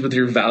aligns with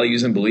your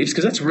values and beliefs,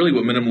 because that's really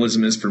what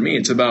minimalism is for me.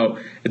 It's about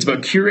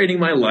curating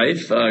my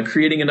life,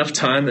 creating enough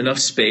time, enough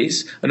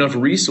space, enough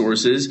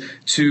resources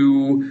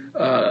to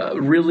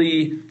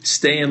really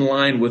stay in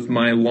line with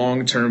my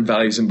long-term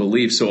values and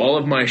beliefs. So all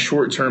of my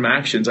short-term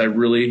actions, I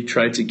really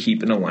try to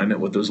keep in alignment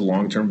with those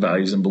long-term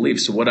values and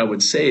beliefs. So what I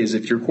would say is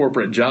if your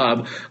corporate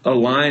job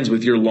aligns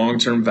with your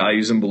long-term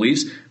values and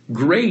beliefs,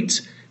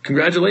 great.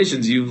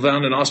 Congratulations, you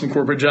found an awesome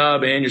corporate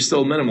job and you're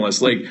still a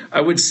minimalist. I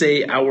would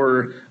say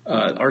our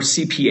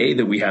CPA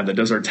that we have that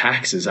does our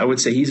taxes, I would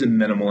say he's a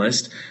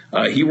minimalist.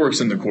 He works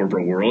in the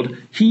corporate world.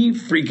 He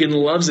freaking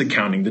loves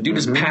accounting. The dude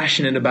is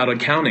passionate about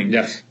accounting.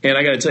 Yes. And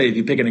I got to tell you, if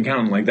you pick an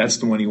accountant, that's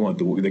the one you want,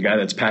 the guy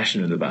that's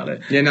passionate about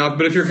it. Yeah, now,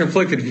 but if you're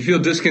conflicted, if you feel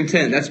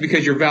discontent, that's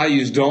because your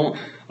values don't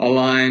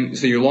align.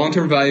 So your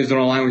long-term values don't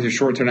align with your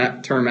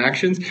short-term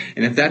actions.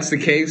 And if that's the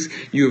case,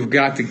 you have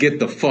got to get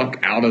the fuck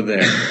out of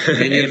there.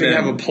 And you have to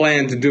have a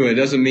plan to do it. It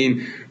doesn't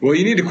mean, well,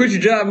 you need to quit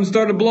your job and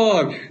start a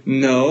blog.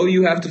 No,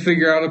 you have to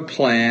figure out a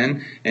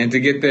plan. And to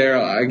get there,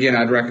 again,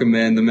 I'd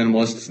recommend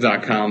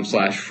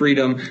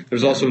theminimalists.com/freedom.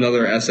 There's also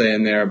another essay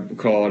in there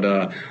called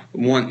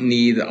Want,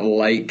 Need,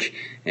 Like.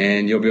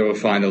 And you'll be able to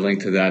find a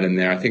link to that in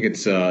there. I think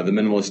it's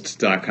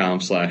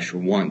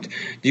theminimalists.com/want.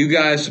 Do you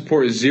guys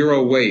support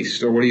zero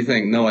waste, or what do you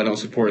think? No, I don't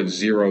support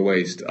zero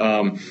waste.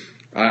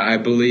 I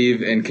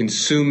believe in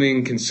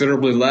consuming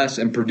considerably less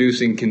and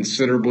producing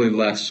considerably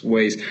less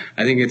waste.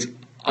 I think it's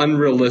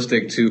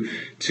unrealistic to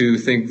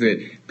think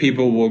that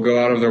people will go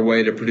out of their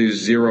way to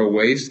produce zero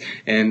waste,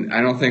 and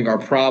I don't think our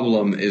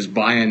problem is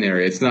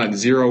binary. It's not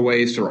zero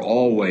waste or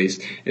all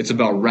waste. It's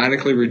about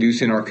radically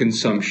reducing our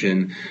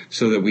consumption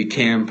so that we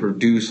can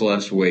produce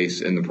less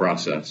waste in the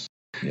process.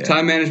 Yeah.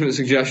 Time management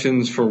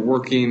suggestions for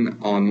working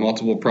on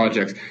multiple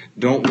projects.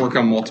 Don't work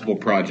on multiple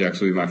projects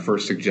would be my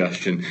first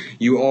suggestion.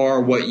 You are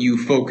what you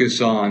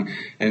focus on.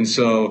 And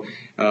so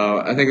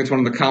I think it's one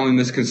of the common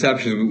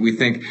misconceptions. We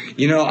think,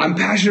 I'm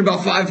passionate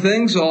about 5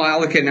 things, so I'll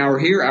allocate an hour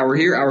here, hour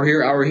here, hour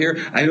here, hour here.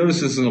 I noticed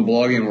this in the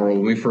blogging world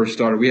when we first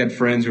started. We had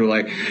friends who were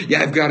like,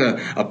 yeah, I've got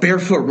a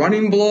barefoot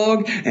running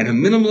blog and a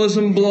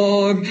minimalism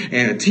blog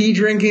and a tea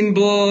drinking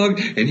blog,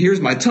 and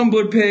here's my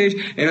Tumblr page.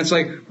 And it's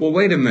like, well,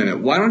 wait a minute.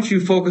 Why don't you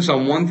focus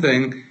on one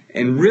thing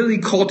and really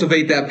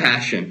cultivate that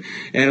passion.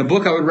 And a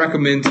book I would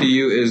recommend to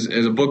you is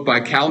a book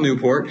by Cal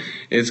Newport.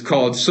 It's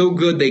called So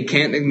Good They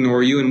Can't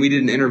Ignore You, and we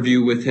did an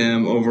interview with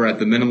him over at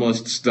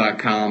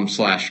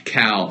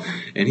theminimalists.com/Cal,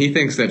 and he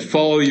thinks that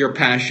follow your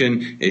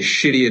passion is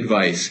shitty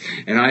advice,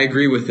 and I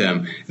agree with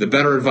him. The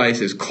better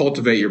advice is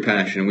cultivate your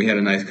passion, and we had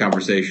a nice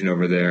conversation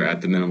over there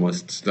at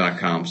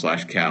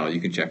theminimalists.com/Cal. You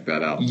can check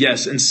that out.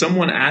 Yes, and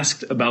someone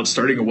asked about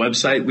starting a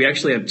website. We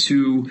actually have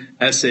 2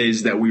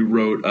 essays that we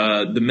wrote,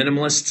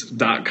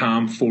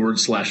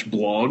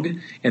 theminimalists.com/blog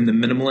and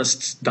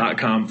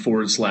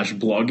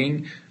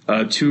theminimalists.com/blogging.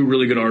 2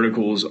 really good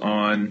articles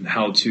on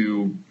how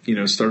to,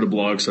 start a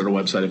blog, start a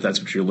website, if that's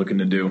what you're looking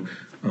to do.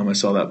 I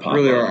saw that pop up.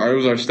 It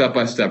was our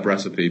step-by-step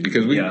recipe,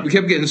 because we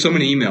kept getting so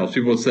many emails.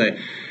 People would say,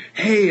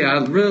 hey,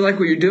 I really like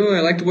what you're doing.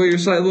 I like the way your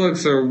site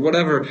looks, or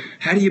whatever.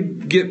 How do you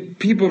get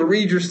people to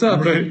read your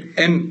stuff? Right.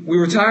 And we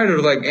were tired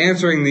of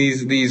answering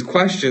these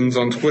questions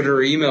on Twitter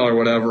or email or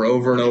whatever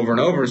over and over and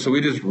over. So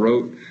we just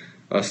wrote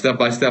a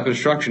step-by-step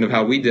instruction of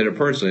how we did it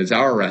personally. It's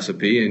our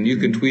recipe, and you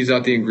can tweeze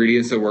out the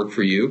ingredients that work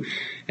for you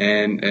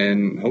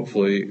and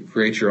hopefully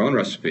create your own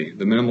recipe.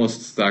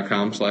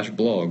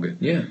 Theminimalists.com/blog.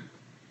 Yeah.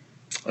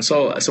 I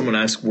saw someone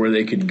ask where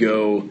they could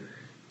go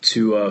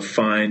to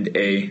find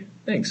a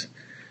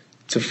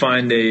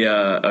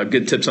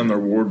good tips on their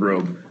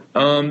wardrobe.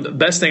 The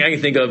best thing I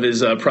can think of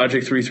is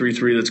Project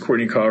 333. That's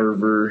Courtney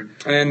Carver.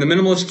 And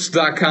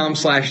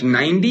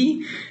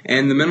theminimalists.com/90.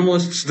 And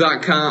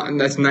theminimalists.com,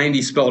 that's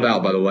 90 spelled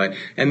out, by the way.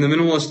 And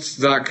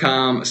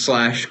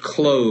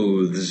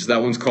theminimalists.com/clothes.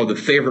 That one's called The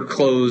Favorite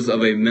Clothes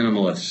of a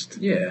Minimalist.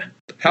 Yeah.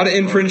 How to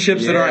end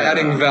friendships that are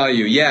adding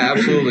value. Yeah,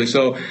 absolutely.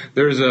 So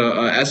there's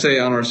a essay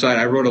on our site.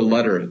 I wrote a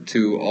letter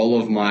to all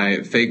of my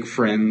fake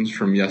friends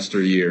from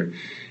yesteryear.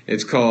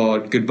 It's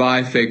called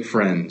Goodbye Fake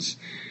Friends.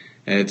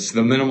 It's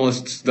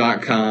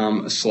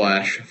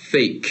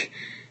theminimalists.com/fake.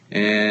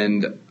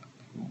 And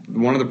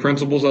one of the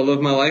principles I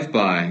live my life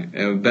by,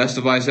 best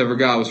advice I ever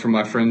got, was from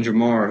my friend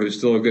Jamar, who's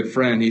still a good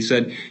friend. He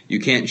said, you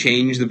can't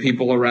change the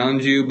people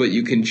around you, but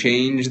you can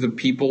change the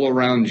people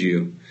around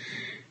you.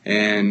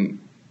 And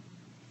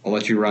I'll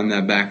let you run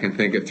that back and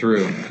think it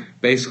through.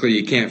 Basically,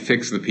 you can't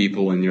fix the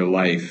people in your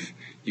life.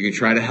 You can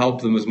try to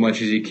help them as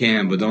much as you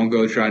can, but don't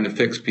go trying to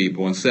fix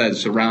people. Instead,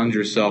 surround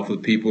yourself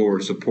with people who are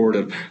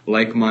supportive,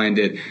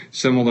 like-minded,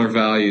 similar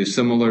values,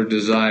 similar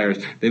desires.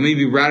 They may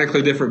be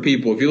radically different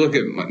people. If you look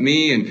at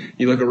me and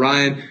you look at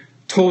Ryan,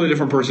 totally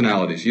different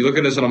personalities. You look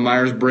at us on a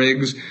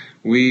Myers-Briggs,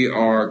 we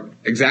are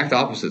exact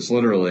opposites,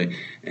 literally.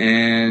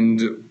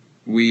 And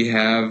we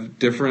have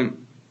different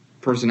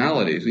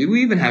personalities.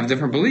 We even have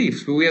different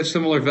beliefs, but we have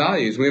similar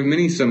values. We have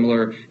many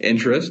similar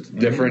interests,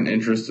 different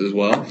interests as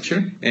well.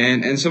 Sure.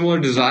 And similar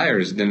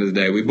desires at the end of the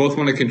day. We both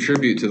want to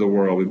contribute to the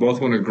world. We both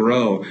want to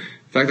grow. In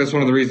fact, that's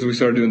one of the reasons we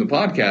started doing the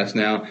podcast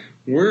now.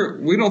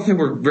 We don't think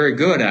we're very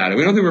good at it.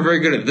 We don't think we're very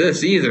good at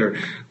this either,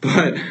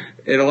 but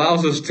it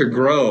allows us to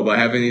grow by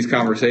having these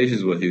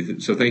conversations with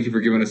you. So thank you for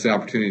giving us the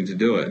opportunity to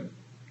do it.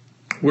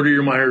 What are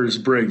your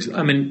Myers-Briggs?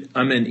 I'm an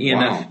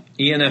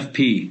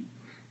ENFP.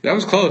 That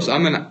was close.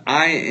 I'm an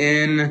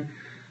INTJ,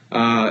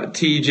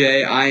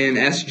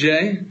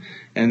 INSJ.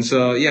 And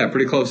so, yeah,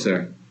 pretty close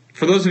there.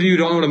 For those of you who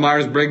don't know what a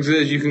Myers-Briggs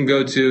is, you can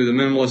go to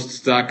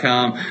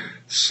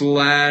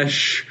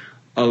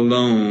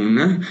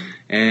theminimalists.com/alone,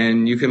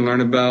 and you can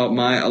learn about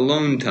my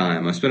alone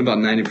time. I spend about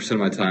 90% of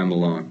my time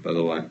alone, by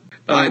the way.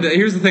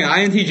 Here's the thing.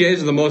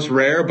 INTJs are the most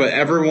rare, but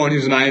everyone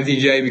who's an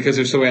INTJ, because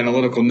they're so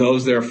analytical,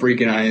 knows they're a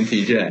freaking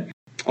INTJ.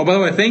 Oh, by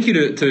the way, thank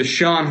you to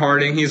Sean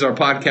Harding. He's our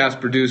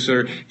podcast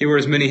producer. He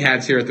wears many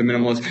hats here at The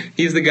Minimalist.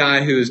 He's the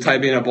guy who is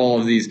typing up all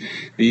of these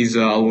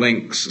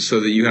links so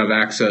that you have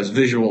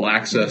visual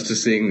access to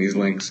seeing these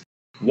links.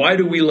 Why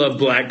do we love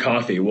black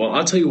coffee? Well,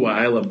 I'll tell you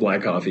why I love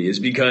black coffee is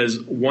because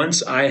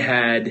once I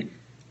had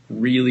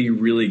really,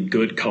 really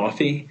good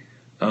coffee,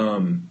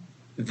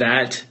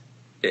 that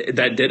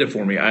did it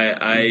for me.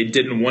 I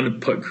didn't want to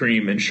put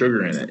cream and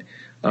sugar in it.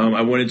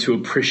 I wanted to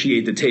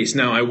appreciate the taste.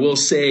 Now, I will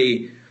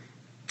say,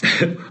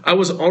 I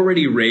was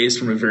already raised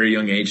from a very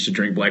young age to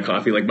drink black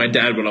coffee. Like my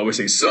dad would always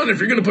say, son, if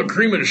you're going to put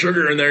cream and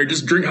sugar in there,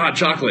 just drink hot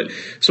chocolate.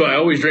 So I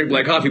always drank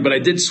black coffee, but I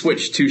did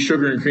switch to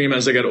sugar and cream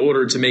as I got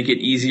older to make it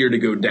easier to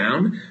go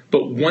down.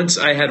 But once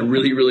I had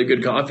really, really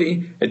good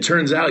coffee, it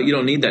turns out you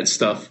don't need that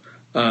stuff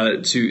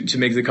to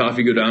make the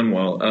coffee go down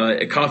well.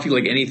 Coffee,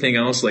 like anything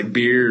else, like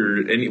beer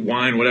or any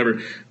wine, whatever,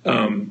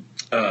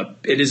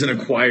 it is an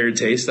acquired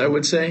taste, I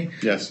would say.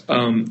 Yes.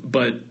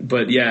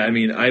 But yeah, I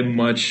mean, I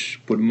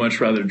would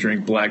much rather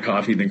drink black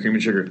coffee than cream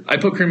and sugar. I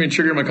put cream and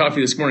sugar in my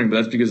coffee this morning, but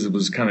that's because it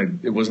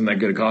wasn't that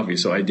good a coffee,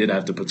 so I did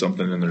have to put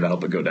something in there to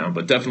help it go down.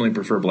 But definitely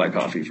prefer black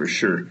coffee for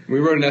sure. We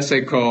wrote an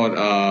essay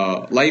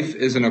called "Life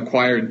is an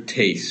Acquired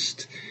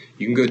Taste."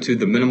 You can go to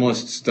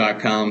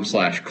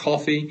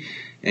theminimalists.com/coffee.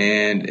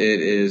 And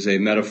it is a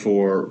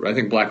metaphor. I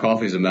think black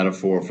coffee is a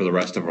metaphor for the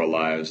rest of our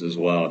lives as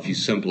well. If you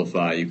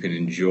simplify, you can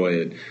enjoy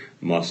it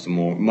much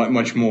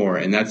more.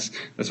 And that's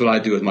what I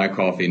do with my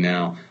coffee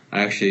now.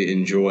 I actually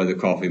enjoy the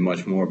coffee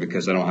much more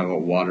because I don't have it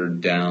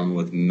watered down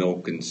with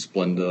milk and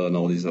Splenda and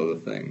all these other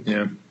things.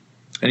 Yeah.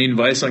 Any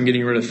advice on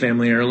getting rid of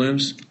family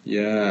heirlooms?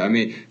 Yeah, I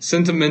mean,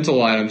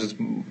 sentimental items is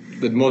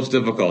the most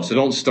difficult, so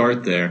don't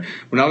start there.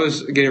 When I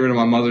was getting rid of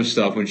my mother's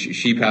stuff, when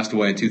she passed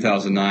away in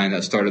 2009,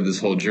 that started this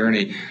whole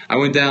journey. I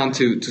went down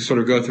to sort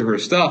of go through her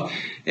stuff,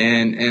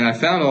 and I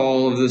found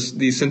all of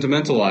these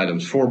sentimental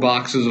items, 4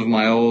 boxes of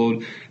my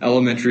old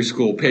elementary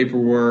school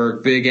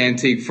paperwork, big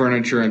antique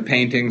furniture and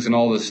paintings and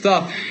all this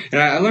stuff.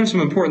 And I learned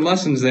some important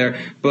lessons there,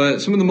 but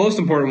some of the most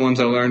important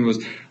ones I learned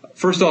was,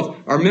 first off,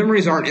 our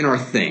memories aren't in our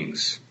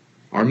things.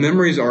 Our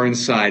memories are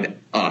inside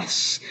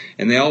us,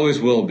 and they always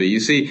will be. You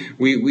see,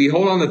 we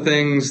hold on to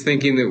things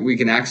thinking that we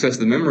can access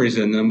the memories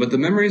in them, but the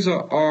memories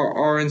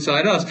are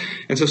inside us.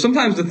 And so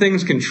sometimes the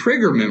things can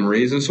trigger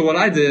memories, and so what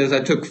I did is I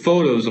took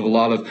photos of a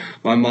lot of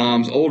my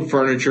mom's old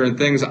furniture and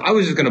things I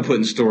was just going to put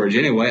in storage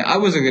anyway. I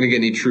wasn't going to get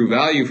any true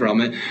value from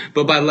it,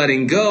 but by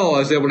letting go, I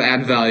was able to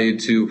add value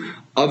to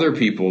other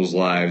people's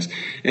lives.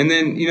 And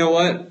then, you know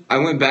what? I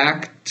went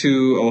back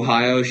to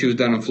Ohio. She was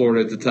down in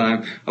Florida at the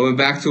time. I went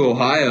back to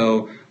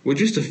Ohio with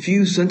just a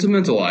few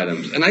sentimental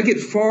items. And I get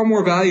far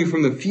more value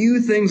from the few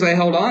things I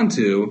held on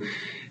to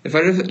if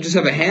I just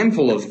have a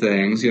handful of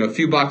things, a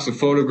few boxes of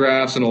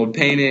photographs, an old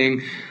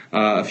painting,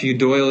 a few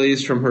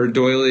doilies from her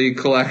doily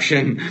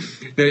collection,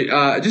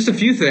 just a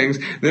few things.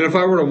 Then if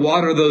I were to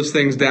water those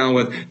things down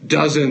with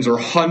dozens or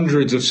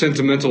hundreds of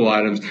sentimental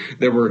items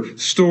that were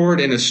stored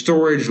in a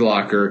storage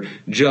locker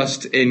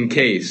just in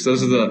case.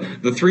 Those are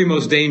the 3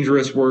 most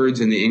dangerous words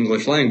in the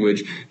English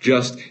language,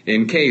 just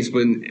in case.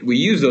 But we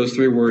use those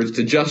 3 words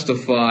to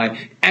justify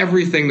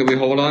everything that we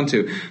hold on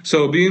to.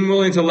 So being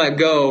willing to let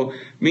go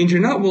means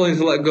you're not willing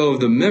to let go of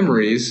the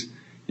memories.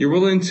 You're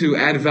willing to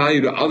add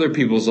value to other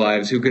people's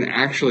lives who can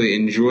actually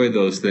enjoy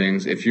those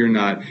things if you're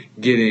not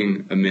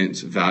getting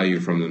immense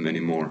value from them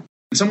anymore.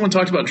 Someone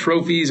talked about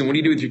trophies and what do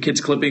you do with your kids'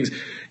 clippings?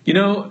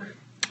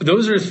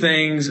 Those are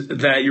things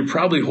that you're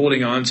probably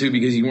holding on to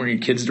because you want your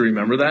kids to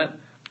remember that.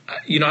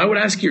 I would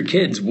ask your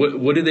kids,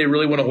 what do they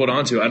really want to hold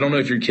on to? I don't know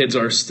if your kids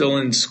are still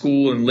in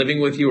school and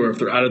living with you or if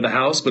they're out of the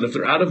house, but if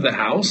they're out of the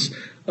house,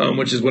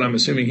 which is what I'm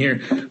assuming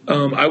here,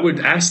 I would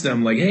ask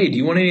them, like, hey, do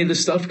you want any of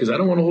this stuff? Because I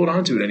don't want to hold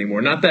on to it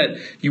anymore. Not that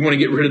you want to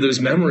get rid of those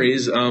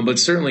memories, but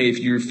certainly if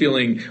you're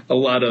feeling a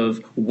lot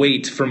of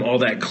weight from all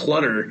that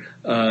clutter,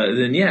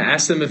 then, yeah,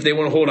 ask them if they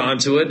want to hold on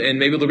to it, and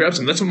maybe they'll grab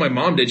some. That's what my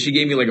mom did. She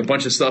gave me, like, a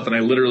bunch of stuff, and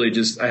I literally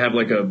I have,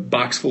 like, a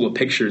box full of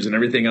pictures, and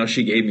everything else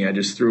she gave me I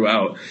just threw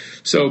out.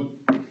 So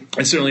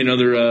and certainly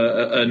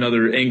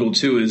another angle,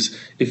 too, is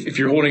if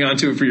you're holding on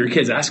to it for your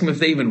kids, ask them if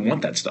they even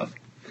want that stuff.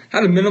 How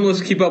do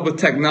minimalists keep up with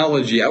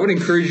technology? I would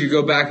encourage you to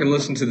go back and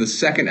listen to the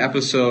 2nd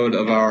episode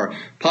of our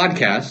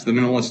podcast, the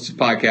Minimalists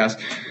Podcast.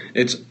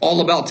 It's all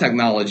about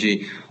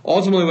technology.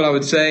 Ultimately, what I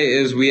would say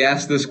is we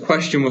ask this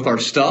question with our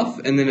stuff,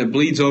 and then it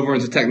bleeds over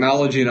into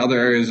technology and other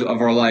areas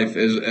of our life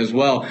as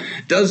well.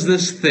 Does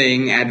this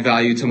thing add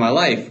value to my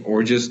life?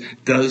 Or just,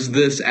 does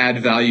this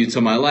add value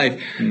to my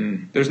life?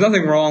 There's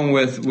nothing wrong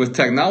with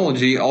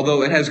technology,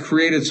 although it has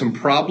created some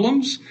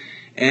problems.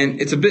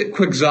 And it's a bit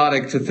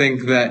quixotic to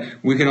think that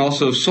we can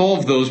also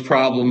solve those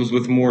problems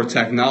with more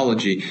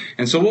technology.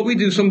 And so what we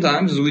do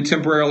sometimes is we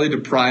temporarily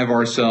deprive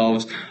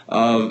ourselves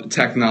of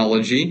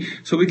technology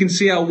so we can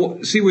see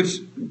what's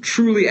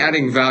truly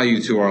adding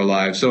value to our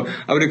lives. So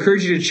I would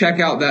encourage you to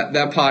check out that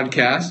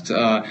podcast.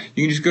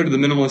 You can just go to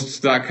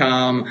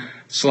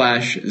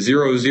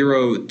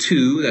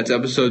theminimalists.com/002. That's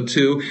episode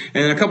 2.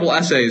 And then a couple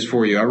essays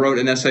for you. I wrote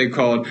an essay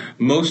called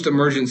Most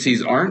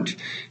Emergencies Aren't.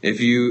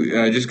 If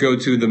you just go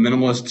to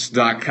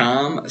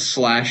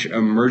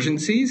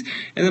theminimalists.com/emergencies.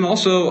 And then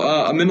also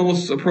a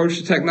minimalist approach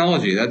to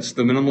technology. That's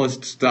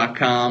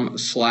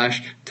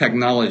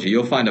theminimalists.com/technology.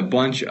 You'll find a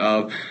bunch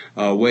of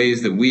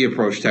ways that we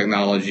approach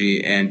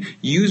technology and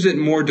use it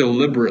more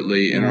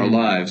deliberately in our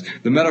lives.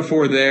 The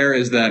metaphor there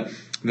is that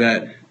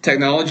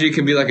technology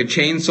can be like a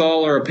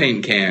chainsaw or a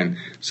paint can.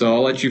 So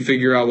I'll let you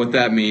figure out what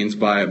that means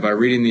by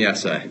reading the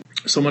essay.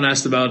 Someone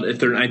asked about if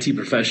they're an IT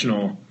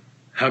professional,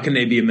 how can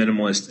they be a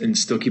minimalist and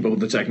still keep up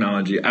with the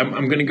technology?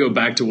 I'm going to go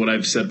back to what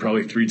I've said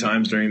probably 3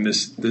 times during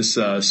this this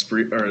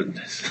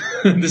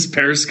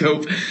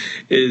Periscope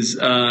is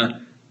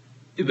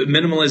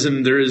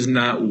minimalism. There is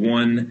not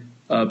one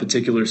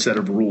particular set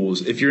of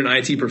rules. If you're an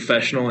IT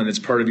professional and it's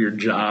part of your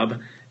job,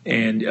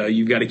 and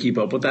you've got to keep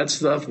up with that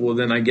stuff, well,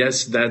 then I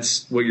guess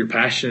that's what you're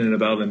passionate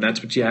about, and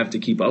that's what you have to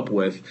keep up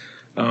with.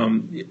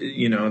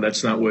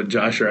 That's not what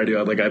Josh or I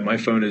do. My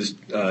phone is,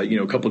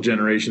 a couple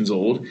generations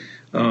old.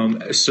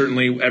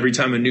 Certainly, every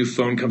time a new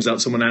phone comes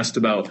out, someone asked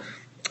about,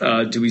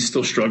 do we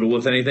still struggle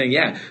with anything?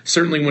 Yeah,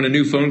 certainly when a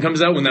new phone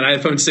comes out, when that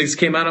iPhone 6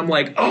 came out, I'm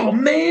like, oh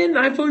man,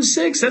 iPhone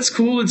 6, that's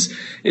cool.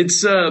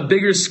 It's a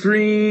bigger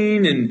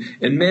screen and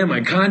man,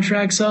 my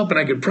contract's up and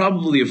I could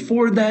probably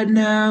afford that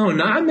now.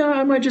 And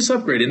I might just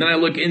upgrade. And then I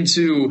look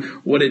into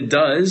what it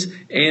does.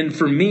 And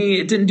for me,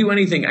 it didn't do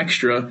anything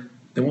extra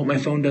than what my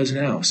phone does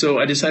now. So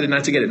I decided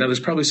not to get it. Now, there's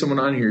probably someone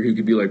on here who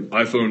could be like,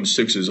 iPhone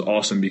 6 is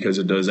awesome because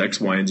it does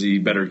X, Y, and Z,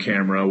 better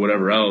camera,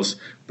 whatever else.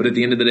 But at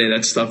the end of the day,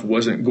 that stuff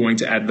wasn't going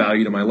to add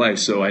value to my life,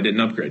 so I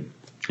didn't upgrade.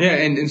 Yeah,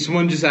 and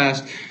someone just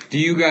asked, do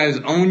you guys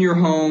own your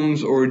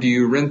homes or do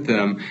you rent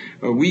them?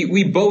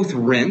 We both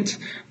rent,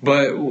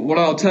 but what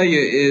I'll tell you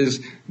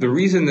is the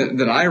reason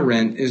that I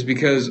rent is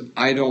because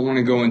I don't want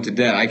to go into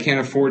debt. I can't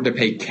afford to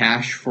pay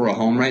cash for a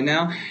home right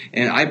now.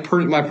 And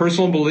my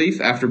personal belief,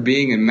 after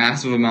being in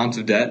massive amounts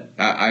of debt,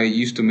 I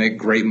used to make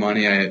great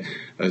money. I had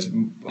a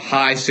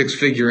high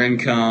six-figure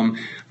income,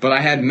 but I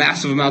had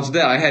massive amounts of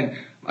debt.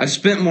 I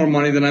spent more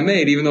money than I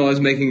made. Even though I was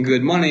making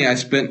good money, I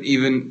spent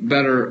even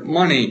better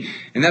money.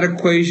 And that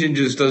equation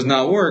just does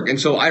not work. And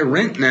so I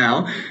rent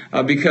now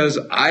because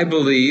I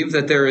believe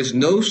that there is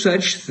no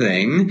such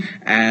thing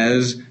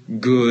as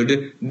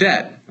good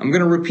debt. I'm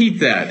going to repeat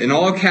that in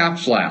all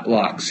caps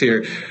locks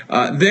here.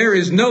 There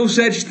is no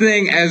such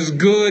thing as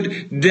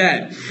good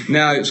debt.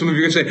 Now, some of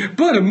you are going to say,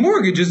 but a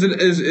mortgage is an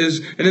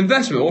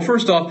investment. Well,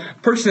 first off,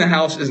 purchasing a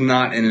house is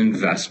not an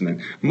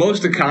investment.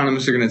 Most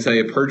economists are going to tell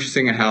you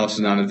purchasing a house is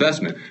not an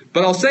investment.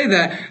 But I'll say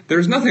that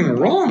there's nothing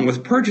wrong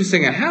with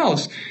purchasing a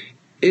house.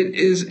 It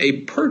is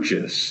a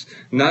purchase,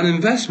 not an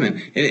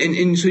investment.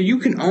 And so you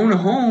can own a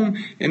home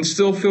and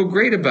still feel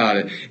great about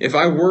it. If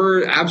I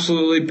were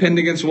absolutely pinned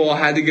against the wall, I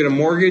had to get a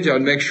mortgage, I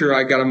would make sure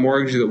I got a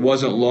mortgage that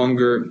wasn't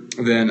longer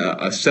than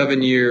a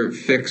 7-year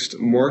fixed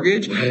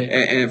mortgage, right,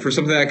 and for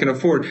something I can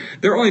afford.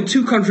 There are only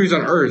 2 countries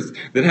on earth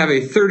that have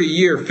a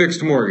 30-year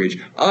fixed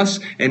mortgage, us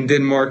and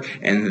Denmark,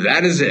 and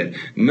that is it.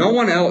 No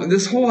one else.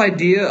 This whole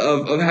idea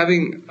of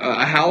having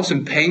a house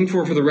and paying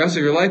for it for the rest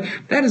of your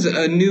life, that is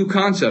a new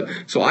concept.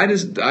 So I've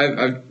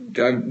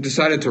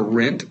decided to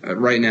rent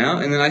right now,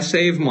 and then I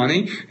save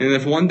money. And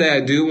if one day I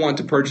do want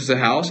to purchase a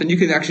house, and you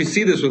can actually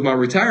see this with my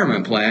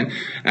retirement plan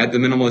at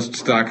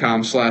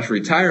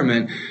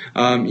theminimalists.com/retirement,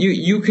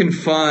 you can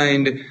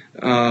find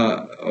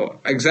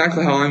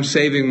exactly how I'm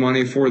saving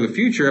money for the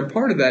future. And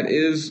part of that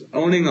is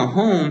owning a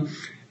home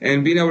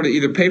and being able to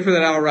either pay for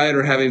that outright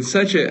or having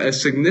such a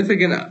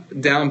significant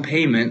down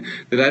payment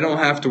that I don't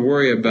have to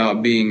worry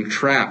about being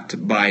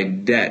trapped by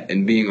debt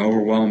and being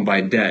overwhelmed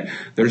by debt.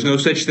 There's no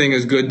such thing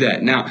as good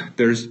debt. Now,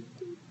 there's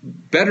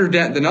better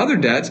debt than other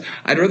debts.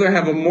 I'd rather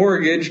have a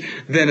mortgage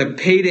than a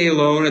payday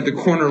loan at the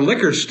corner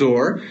liquor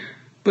store,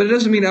 but it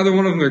doesn't mean either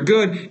one of them are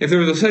good. If there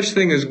was a such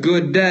thing as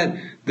good debt,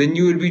 then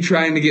you would be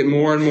trying to get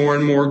more and more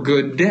and more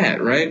good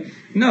debt, right?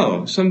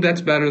 No, some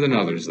debt's better than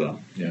others, though.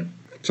 Yeah.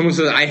 Someone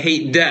says, I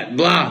hate debt,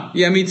 blah.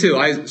 Yeah, me too.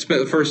 I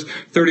spent the first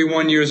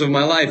 31 years of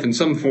my life in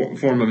some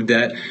form of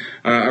debt.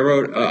 I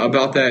wrote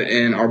about that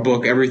in our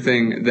book,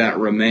 Everything That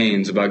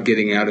Remains, about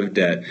getting out of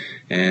debt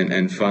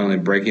and finally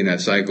breaking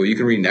that cycle. You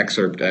can read an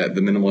excerpt at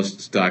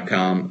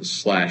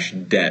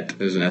theminimalists.com/debt.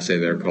 There's an essay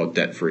there called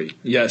Debt Free.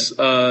 Yes.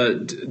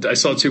 I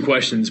saw 2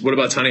 questions. What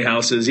about tiny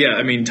houses? Yeah,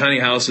 I mean, tiny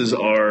houses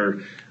are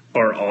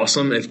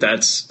awesome if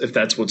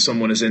that's what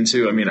someone is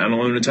into. I mean, I don't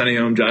own a tiny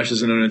home. Josh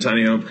doesn't own a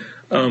tiny home.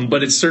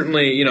 But it's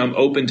certainly, I'm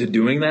open to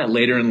doing that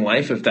later in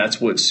life if that's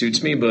what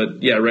suits me.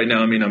 But yeah, right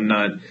now, I mean, I'm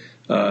not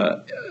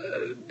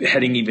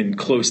heading even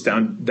close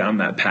down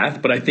that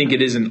path. But I think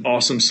it is an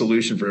awesome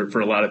solution for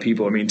a lot of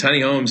people. I mean,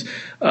 tiny homes.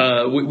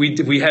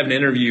 We had an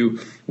interview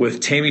with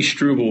Tammy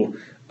Struble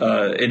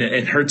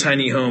in her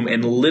tiny home,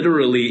 and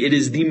literally it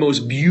is the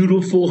most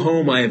beautiful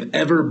home I have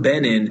ever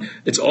been in.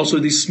 It's also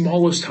the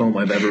smallest home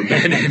I've ever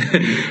been in,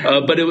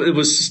 but it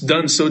was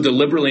done so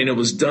deliberately and it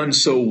was done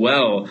so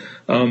well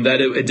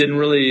that it didn't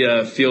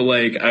really feel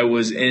like I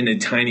was in a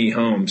tiny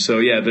home. So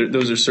yeah,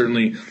 those are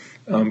certainly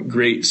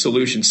great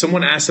solutions.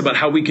 Someone asked about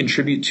how we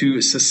contribute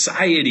to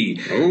society.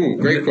 Oh,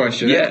 great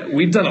question. Yeah,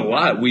 we've done a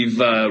lot. We've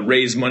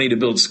raised money to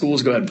build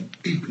schools. Go ahead.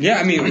 Yeah,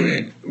 I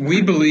mean,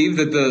 we believe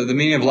that the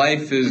meaning of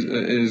life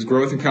is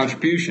growth and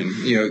contribution.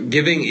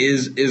 Giving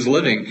is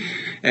living,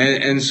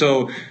 and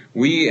so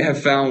we have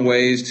found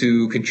ways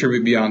to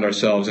contribute beyond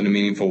ourselves in a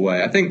meaningful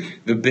way. I think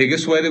the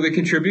biggest way that we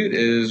contribute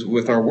is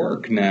with our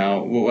work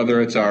now,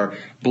 whether it's our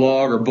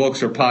blog or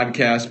books or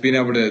podcasts, being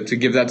able to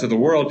give that to the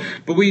world.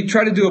 But we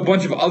try to do a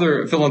bunch of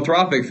other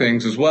philanthropic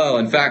things as well.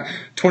 In fact,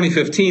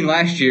 2015,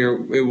 last year,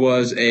 it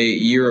was a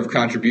year of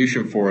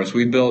contribution for us.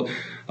 We built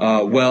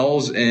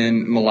wells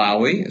in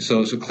Malawi,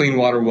 so clean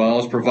water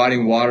wells,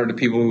 providing water to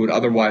people who would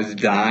otherwise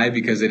die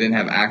because they didn't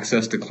have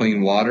access to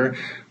clean water.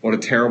 What a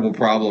terrible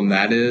problem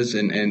that is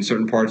in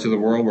certain parts of the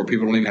world where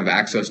people don't even have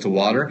access to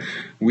water.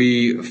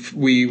 We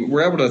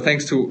were able to,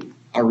 thanks to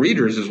our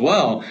readers as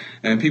well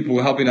and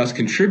people helping us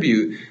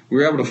contribute, we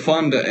were able to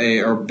fund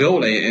or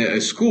build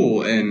a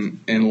school in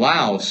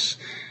Laos.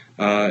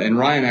 And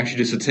Ryan actually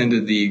just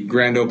attended the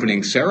grand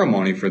opening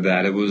ceremony for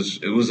that. It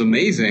was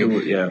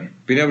amazing. Yeah,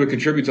 being able to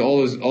contribute to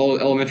all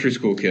elementary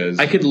school kids.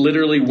 I could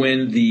literally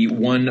win the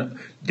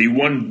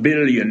 $1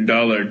 billion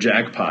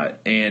jackpot,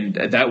 and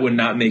that would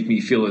not make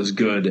me feel as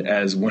good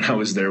as when I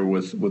was there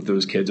with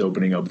those kids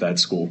opening up that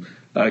school.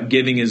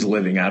 Giving is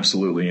living,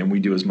 absolutely, and we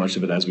do as much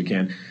of it as we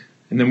can.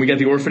 And then we got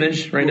the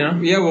orphanage right now.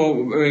 Yeah, well,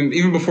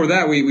 even before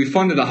that, we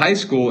funded a high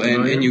school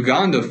in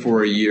Uganda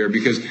for a year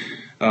because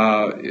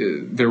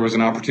there was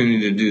an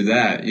opportunity to do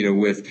that.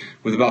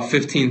 With about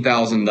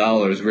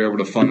 $15,000, we were able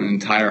to fund an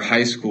entire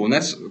high school, and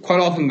that's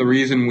quite often the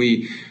reason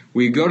we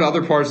go to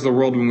other parts of the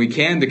world when we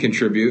can to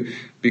contribute.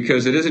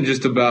 because it isn't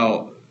just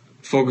about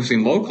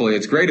focusing locally.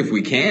 It's great if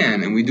we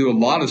can, and we do a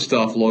lot of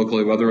stuff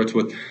locally, whether it's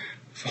with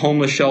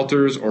homeless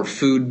shelters or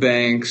food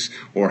banks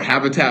or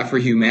Habitat for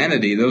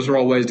Humanity. Those are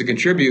all ways to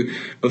contribute.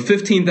 But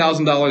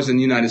 $15,000 in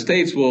the United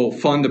States will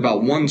fund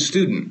about one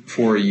student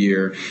for a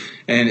year.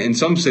 And in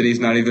some cities,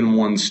 not even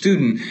one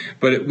student.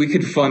 But we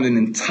could fund an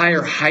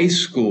entire high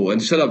school and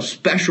set up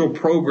special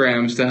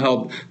programs to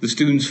help the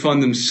students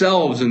fund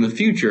themselves in the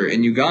future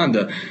in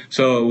Uganda.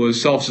 So it was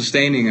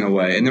self-sustaining in a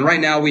way. And then right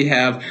now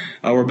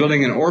we're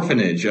building an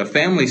orphanage, a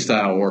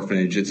family-style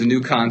orphanage. It's a new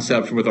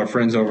concept with our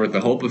friends over at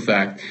the Hope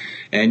Effect.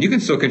 And you can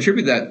still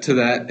contribute to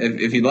that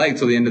if you'd like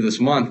till the end of this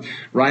month.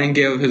 Ryan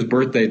gave up his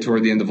birthday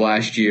toward the end of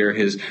last year,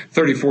 his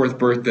 34th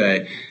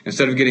birthday.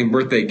 Instead of getting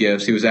birthday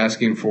gifts, he was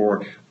asking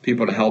for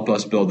people to help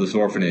us build this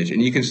orphanage.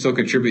 And you can still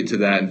contribute to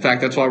that. In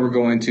fact, that's why we're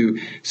going to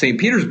St.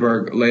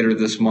 Petersburg later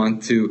this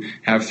month to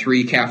have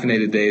 3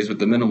 caffeinated days with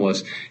the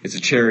Minimalists. It's a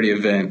charity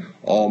event.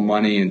 All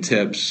money and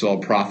tips, all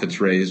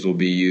profits raised will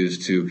be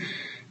used to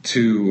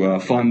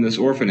fund this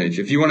orphanage.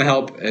 If you want to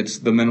help, it's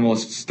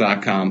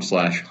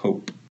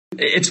theminimalists.com/hope.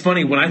 It's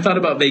funny, when I thought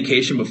about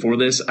vacation before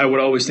this, I would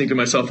always think to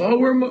myself,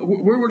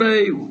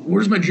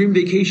 where's my dream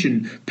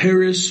vacation?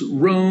 Paris,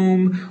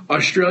 Rome,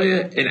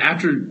 Australia. And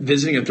after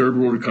visiting a third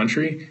world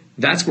country,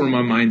 that's where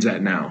my mind's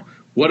at now.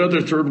 What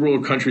other third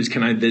world countries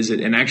can I visit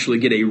and actually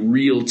get a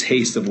real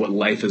taste of what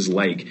life is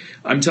like?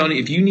 I'm telling you,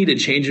 if you need a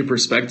change of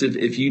perspective,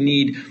 if you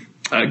need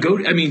go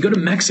to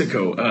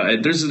Mexico.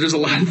 There's a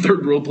lot of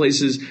third world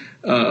places,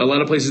 a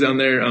lot of places down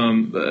there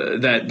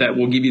that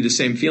will give you the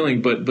same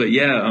feeling. But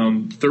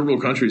third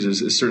world countries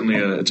is certainly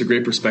it's a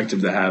great perspective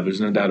to have. There's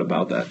no doubt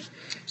about that.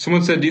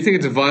 Someone said, do you think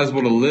it's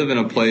advisable to live in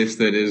a place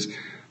that is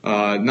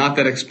not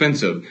that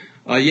expensive?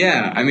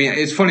 Yeah, I mean,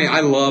 it's funny.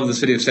 I love the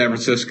city of San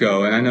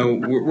Francisco, and I know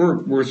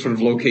we're sort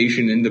of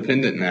location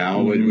independent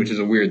now, which is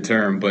a weird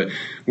term. But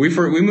we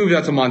moved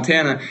out to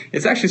Montana.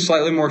 It's actually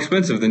slightly more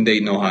expensive than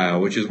Dayton, Ohio,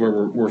 which is where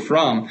we're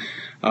from,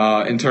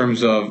 in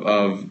terms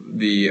of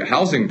the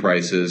housing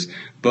prices.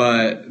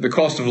 But the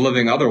cost of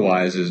living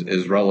otherwise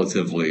is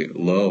relatively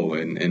low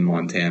in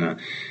Montana.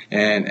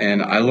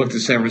 And I looked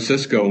at San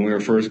Francisco when we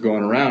were first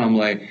going around. I'm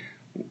like,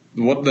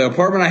 what the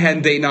apartment I had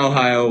in Dayton,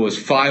 Ohio was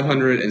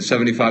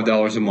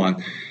 $575 a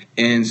month.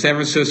 In San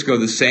Francisco,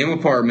 the same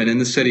apartment in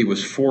the city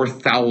was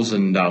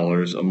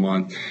 $4,000 a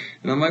month.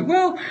 And I'm like,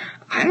 well,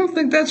 I don't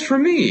think that's for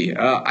me.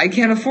 I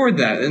can't afford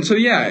that. And so,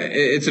 yeah,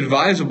 it's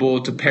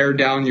advisable to pare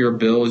down your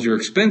bills, your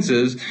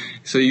expenses,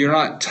 so you're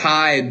not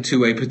tied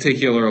to a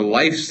particular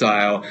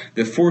lifestyle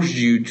that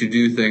forces you to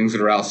do things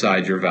that are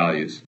outside your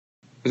values.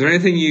 Is there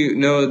anything you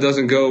know that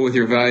doesn't go with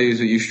your values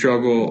that you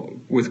struggle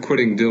with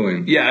quitting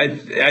doing? Yeah,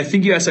 I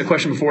think you asked that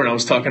question before, and I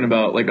was talking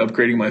about like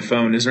upgrading my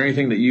phone. Is there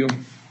anything that you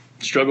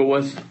struggle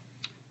with?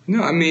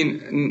 No, I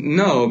mean,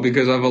 no,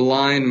 because I've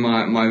aligned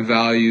my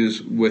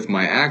values with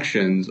my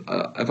actions.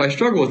 If I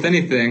struggle with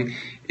anything,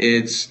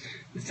 it's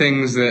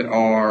things that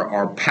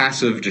are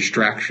passive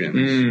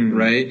distractions,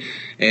 right?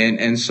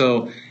 And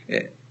so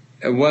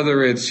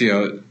whether it's,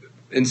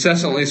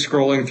 incessantly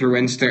scrolling through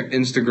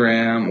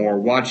Instagram or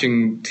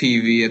watching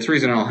TV. It's the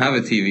reason I don't have a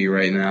TV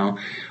right now.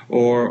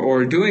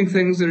 Or doing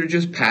things that are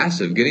just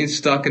passive, getting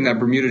stuck in that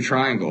Bermuda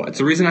Triangle. It's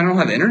the reason I don't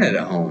have internet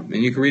at home.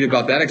 And you can read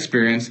about that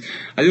experience.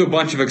 I do a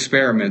bunch of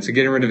experiments. And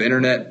getting rid of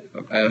internet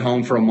at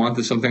home for a month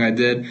is something I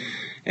did.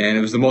 And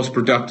it was the most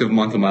productive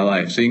month of my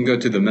life. So you can go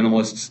to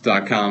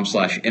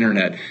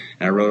theminimalists.com/internet. And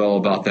I wrote all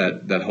about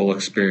that whole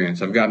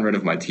experience. I've gotten rid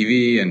of my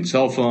TV and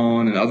cell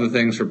phone and other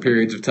things for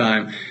periods of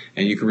time.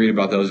 And you can read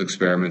about those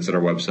experiments at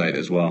our website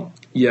as well.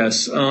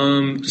 Yes.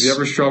 Have you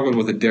ever struggled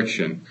with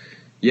addiction?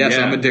 Yes,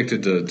 yeah. I'm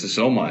addicted to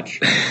so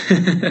much.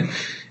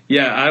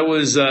 Yeah, I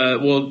was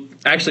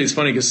actually, it's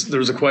funny because there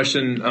was a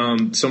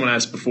question someone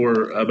asked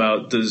before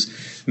about does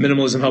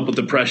minimalism help with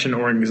depression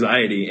or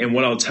anxiety? And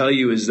what I'll tell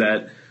you is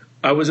that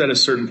I was at a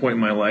certain point in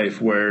my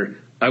life where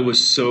I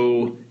was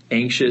so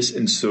anxious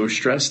and so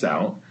stressed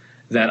out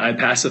that I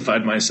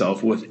pacified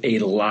myself with a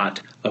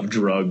lot of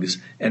drugs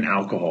and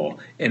alcohol.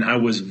 And I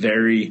was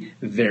very,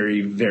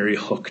 very, very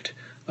hooked,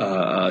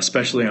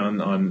 especially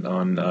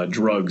on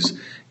drugs.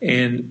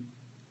 And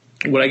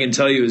what I can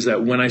tell you is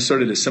that when I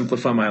started to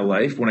simplify my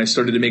life, when I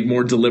started to make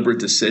more deliberate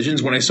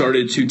decisions, when I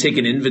started to take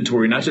an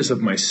inventory, not just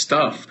of my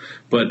stuff,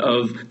 but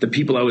of the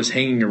people I was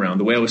hanging around,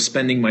 the way I was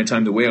spending my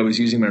time, the way I was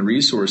using my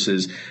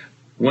resources,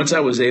 once I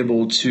was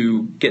able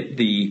to get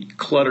the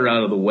clutter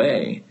out of the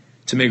way,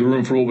 to make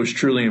room for what was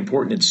truly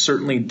important, it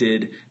certainly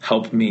did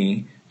help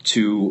me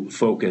to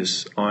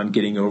focus on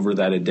getting over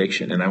that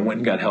addiction. And I went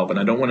and got help. And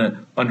I don't want to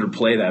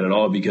underplay that at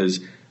all because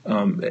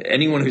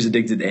anyone who's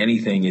addicted to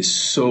anything is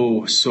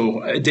so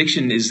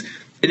addiction is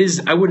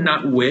I would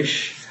not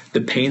wish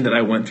the pain that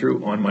I went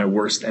through on my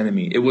worst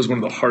enemy. It was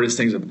one of the hardest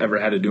things I've ever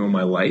had to do in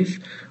my life.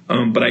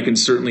 But I can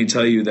certainly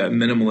tell you that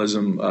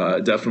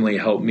minimalism definitely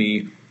helped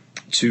me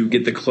to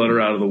get the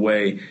clutter out of the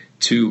way,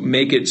 to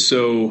make it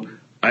so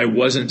I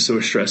wasn't so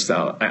stressed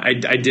out. I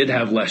did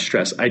have less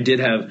stress. I did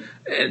have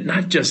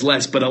not just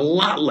less, but a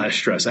lot less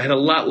stress. I had a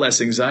lot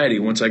less anxiety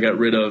once I got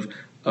rid of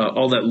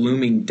all that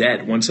looming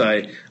debt, once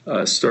I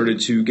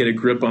started to get a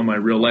grip on my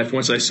real life,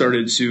 once I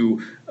started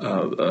to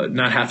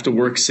not have to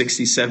work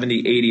 60,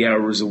 70, 80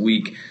 hours a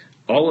week,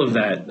 all of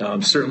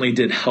that certainly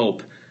did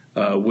help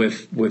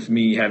with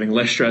me having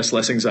less stress,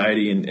 less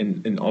anxiety,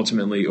 and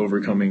ultimately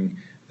overcoming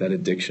that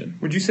addiction.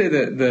 Would you say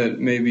that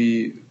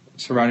maybe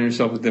surrounding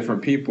yourself with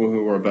different people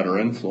who are a better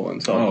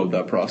influence on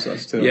that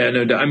process too? Yeah,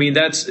 no, I mean,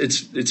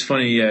 it's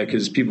funny,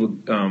 because people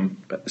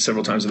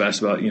several times have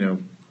asked about,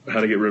 how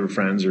to get rid of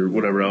friends or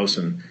whatever else.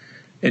 And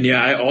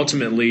yeah, I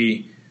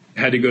ultimately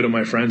had to go to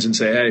my friends and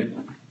say, hey,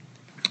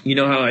 you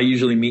know how I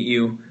usually meet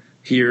you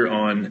here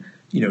on,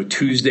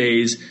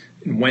 Tuesdays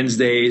and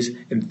Wednesdays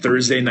and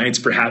Thursday nights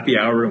for happy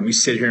hour, and we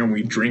sit here and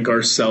we drink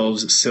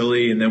ourselves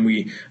silly, and then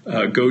we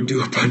go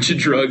do a bunch of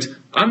drugs.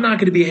 I'm not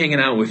going to be hanging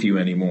out with you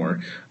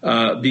anymore,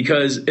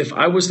 because if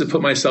I was to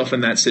put myself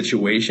in that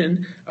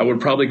situation, I would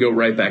probably go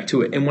right back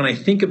to it. And when I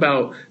think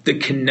about the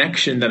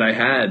connection that I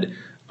had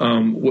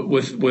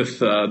with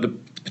the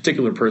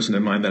particular person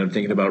in mind that I'm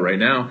thinking about right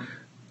now,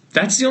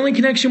 that's the only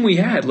connection we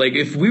had. Like,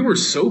 if we were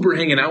sober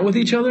hanging out with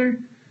each other,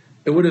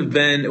 it would have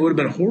been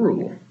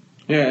horrible.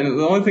 Yeah, and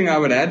the only thing I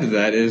would add to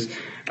that is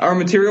our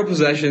material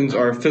possessions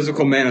are a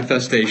physical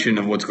manifestation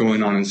of what's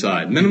going on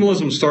inside.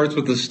 Minimalism starts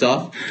with the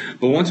stuff,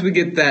 but once we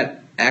get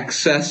that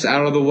excess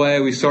out of the way,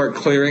 we start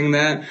clearing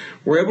that,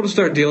 we're able to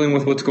start dealing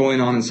with what's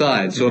going on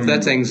inside. So if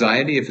that's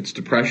anxiety, if it's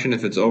depression,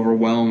 if it's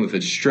overwhelm, if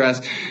it's stress,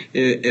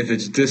 if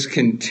it's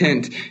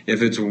discontent,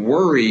 if it's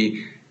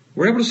worry,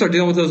 we're able to start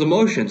dealing with those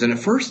emotions. And at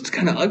first, it's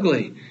kind of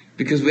ugly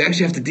because we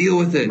actually have to deal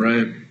with it.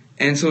 Right.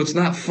 And so it's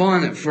not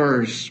fun at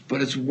first,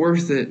 but it's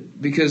worth it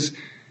because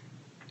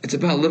it's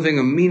about living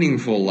a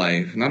meaningful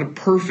life, not a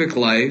perfect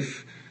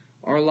life.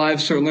 Our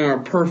lives certainly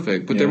aren't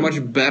perfect, but they're much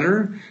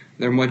better,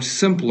 they're much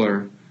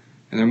simpler,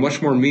 and they're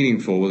much more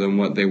meaningful than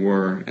what they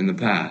were in the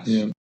past.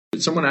 Yeah.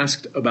 Someone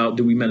asked about,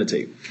 do we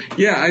meditate?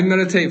 Yeah, I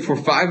meditate for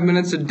 5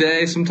 minutes a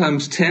day,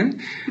 sometimes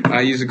 10.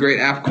 I use a great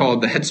app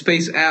called the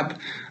Headspace app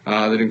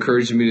that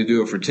encourages me to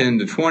do it for 10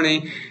 to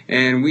 20.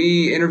 And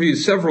we interviewed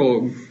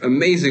several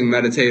amazing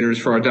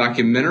meditators for our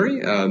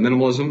documentary,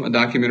 Minimalism, a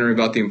documentary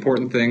about the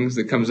important things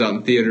that comes out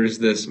in theaters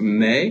this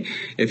May.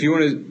 If you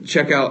want to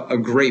check out a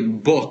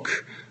great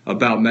book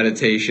about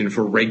meditation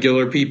for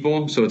regular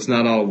people, so it's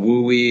not all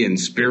woo-y and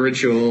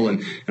spiritual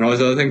and all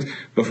those other things,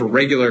 but for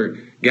regular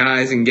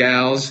guys and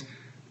gals,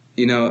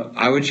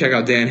 I would check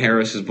out Dan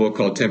Harris's book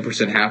called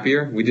 10%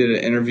 Happier. We did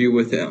an interview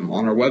with him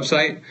on our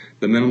website,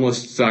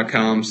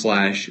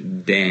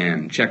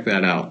 theminimalists.com/Dan. Check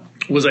that out.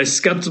 Was I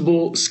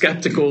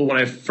skeptical when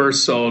I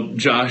first saw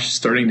Josh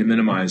starting to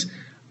minimize?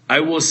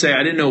 I will say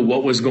I didn't know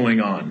what was going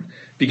on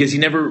because he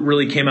never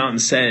really came out and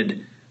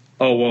said,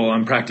 oh, well,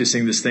 I'm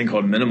practicing this thing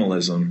called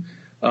minimalism.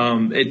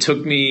 It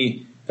took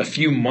me a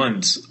few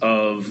months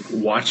of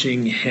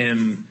watching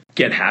him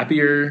get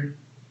happier,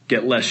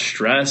 get less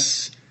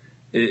stress,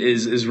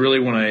 is really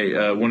when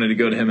I wanted to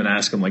go to him and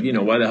ask him, like,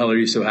 why the hell are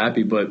you so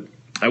happy? But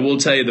I will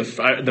tell you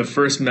the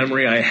first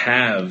memory I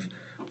have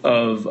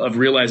of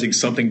realizing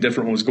something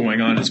different was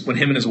going on is when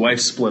him and his wife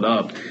split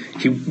up.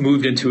 He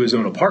moved into his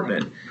own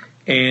apartment.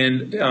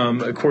 And,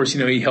 of course,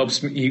 he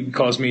calls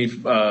me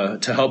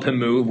to help him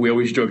move. We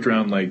always joked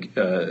around like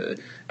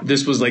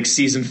this was like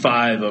season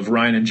 5 of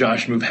Ryan and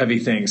Josh Move Heavy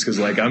Things because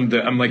like I'm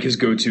like his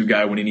go-to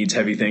guy when he needs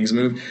heavy things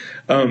moved.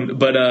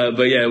 But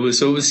yeah, it was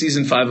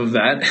season 5 of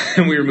that,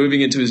 and we were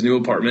moving into his new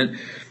apartment,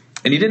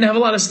 and he didn't have a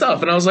lot of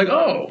stuff, and I was like,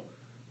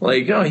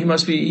 he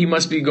must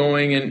be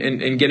going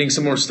and getting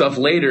some more stuff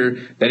later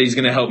that he's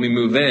going to help me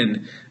move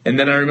in. And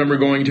then I remember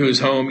going to his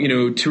home,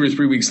 2 or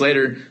 3 weeks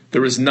later,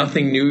 there was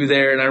nothing new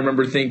there. And I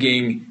remember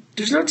thinking,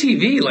 there's no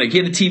TV. Like, he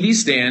had a TV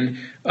stand,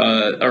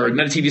 or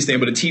not a TV stand,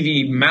 but a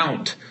TV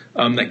mount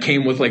that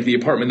came with like the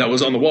apartment that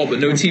was on the wall, but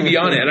no TV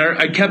on it. And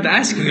I kept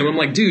asking him, I'm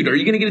like, dude, are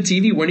you going to get a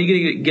TV? When are you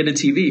going to get a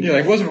TV? You're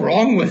like, what's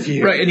wrong with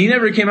you? Right. And he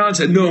never came out and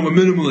said, no, I'm a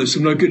minimalist,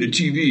 I'm not good at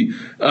TV.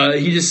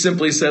 He just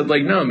simply said,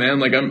 like, no, man,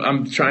 like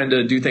I'm trying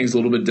to do things a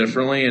little bit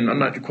differently, and I'm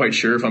not quite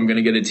sure if I'm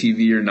going to get a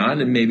TV or not,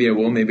 and maybe I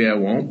will, maybe I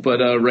won't. But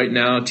right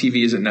now,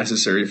 TV isn't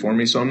necessary for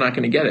me, so I'm not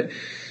going to get it.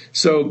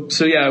 So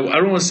yeah, I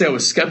don't want to say I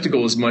was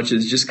skeptical as much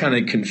as just kind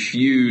of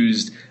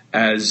confused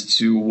as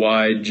to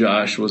why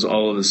Josh was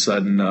all of a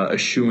sudden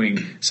eschewing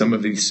some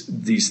of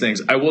these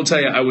things. I will tell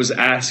you, I was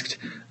asked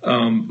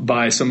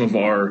by some of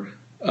our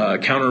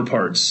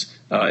counterparts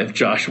if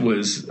Josh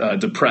was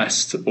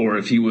depressed or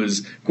if he was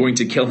going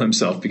to kill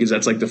himself, because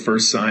that's like the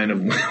first sign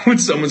of when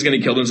someone's going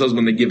to kill themselves,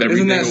 when they give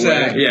everything away.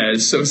 Sad? Yeah,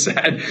 it's so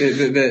sad.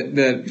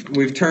 That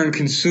we've turned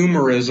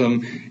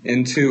consumerism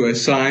into a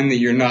sign that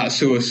you're not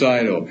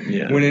suicidal.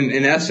 Yeah. When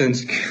in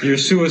essence, you're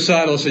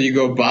suicidal, so you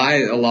go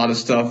buy a lot of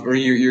stuff, or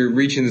you're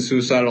reaching the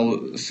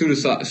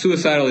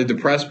suicidally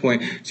depressed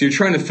point. So you're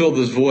trying to fill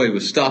this void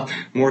with stuff,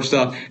 and more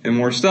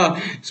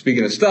stuff.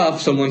 Speaking of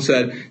stuff, someone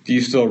said, do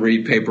you still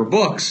read paper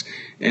books?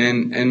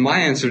 And my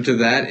answer to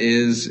that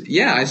is,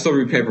 yeah, I still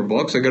read paper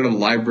books. I go to the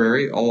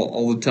library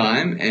all the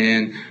time,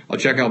 and I'll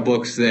check out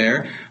books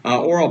there,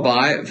 or I'll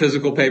buy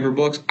physical paper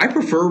books. I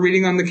prefer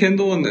reading on the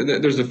Kindle, and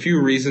there's a few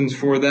reasons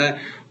for that.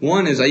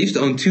 One is I used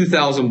to own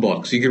 2,000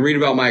 books. You can read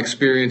about my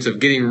experience of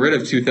getting rid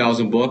of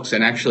 2,000 books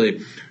and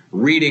actually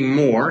reading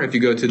more. If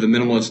you go to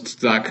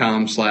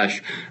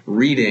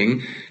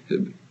theminimalists.com/reading,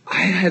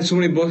 I had so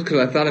many books because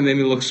I thought it made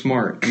me look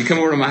smart. You come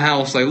over to my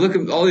house, like, look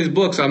at all these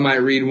books I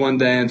might read one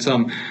day in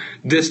some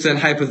distant,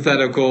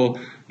 hypothetical,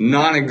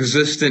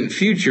 non-existent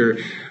future.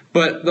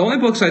 But the only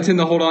books I tend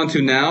to hold on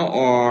to now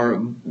are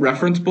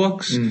reference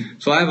books.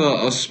 So I have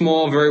a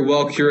small, very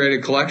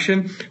well-curated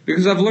collection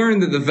because I've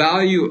learned that the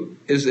value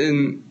is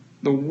in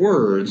the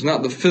words,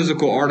 not the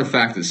physical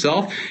artifact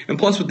itself. And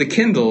plus with the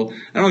Kindle, I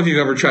don't know if you've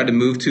ever tried to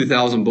move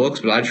 2,000 books,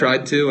 but I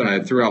tried to, and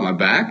I threw out my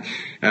back.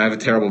 And I have a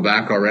terrible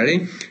back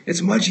already.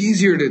 It's much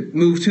easier to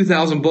move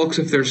 2,000 books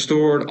if they're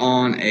stored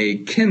on a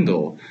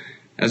Kindle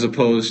as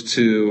opposed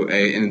to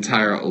an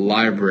entire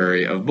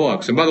library of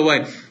books. And by the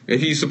way,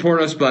 if you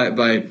support us by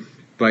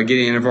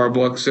getting any of our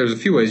books, there's a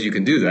few ways you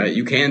can do that.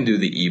 You can do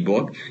the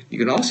ebook. You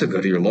can also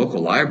go to your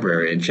local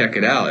library and check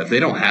it out. If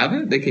they don't have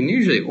it, they can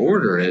usually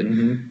order it,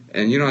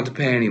 and you don't have to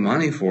pay any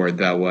money for it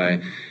that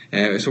way.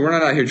 And so we're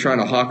not out here trying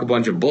to hawk a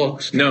bunch of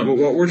books. No.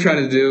 What we're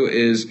trying to do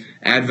is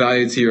add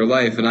value to your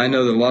life. And I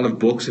know that a lot of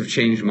books have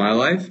changed my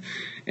life.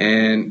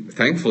 And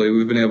thankfully,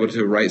 we've been able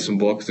to write some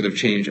books that have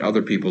changed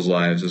other people's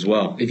lives as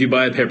well. If you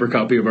buy a paper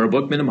copy of our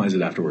book, minimize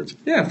it afterwards.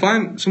 Yeah,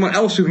 find someone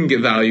else who can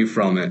get value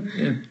from it,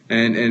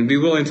 and be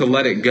willing to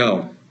let it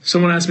go.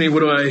 Someone asked me,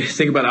 what do I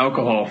think about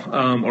alcohol?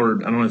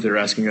 Or I don't know if they're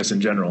asking us in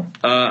general.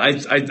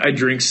 I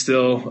drink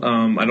still.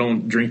 I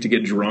don't drink to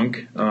get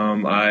drunk.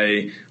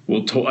 I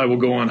will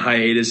go on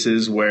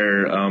hiatuses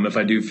where if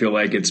I do feel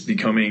like it's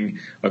becoming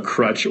a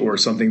crutch or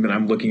something that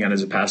I'm looking at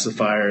as a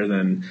pacifier,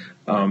 then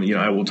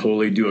I will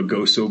totally do a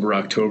go sober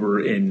October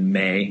in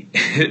May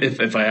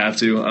if I have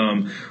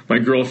to. My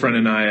girlfriend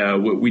and I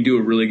we do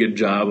a really good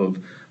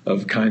job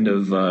of kind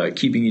of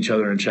keeping each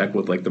other in check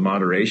with like the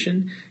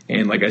moderation.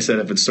 And like I said,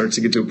 if it starts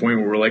to get to a point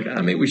where we're like,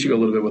 maybe we should go a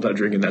little bit without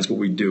drinking, that's what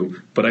we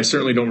do. But I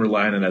certainly don't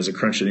rely on it as a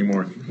crunch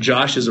anymore.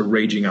 Josh is a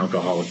raging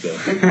alcoholic though.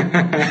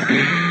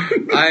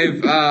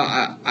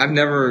 I've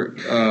never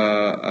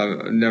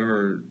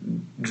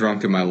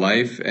drunk in my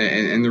life,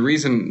 and the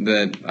reason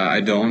that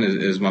I don't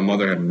is my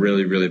mother had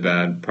really, really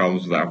bad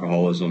problems with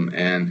alcoholism,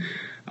 and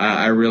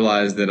I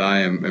realized that I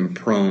am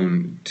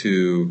prone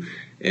to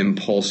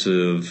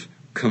impulsive,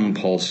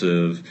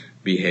 compulsive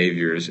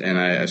behaviors, and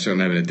I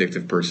certainly have an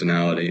addictive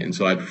personality, and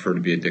so I prefer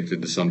to be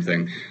addicted to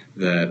something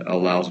that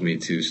allows me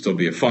to still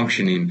be a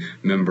functioning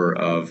member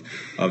of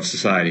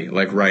society,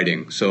 like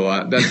writing. So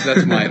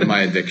that's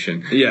my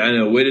addiction. Yeah, I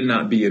know. Way to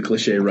not be a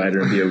cliche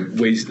writer and be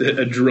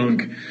a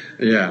drunk.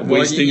 Yeah,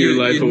 wasting your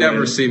life you'd away.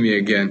 Never see me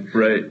again.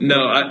 Right.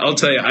 No, I'll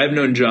tell you, I've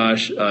known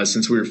Josh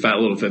since we were fat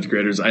little fifth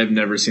graders. I've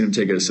never seen him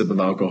take a sip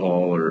of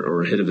alcohol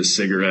or a hit of a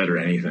cigarette or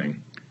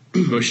anything.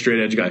 Most straight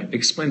edge guy.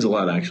 Explains a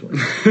lot, actually.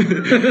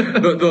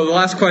 The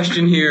last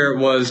question here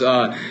was,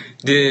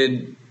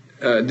 did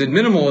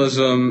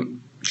minimalism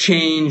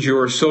change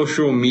your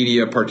social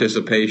media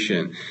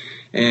participation?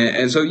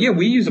 And so, yeah,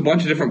 we use a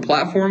bunch of different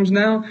platforms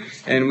now,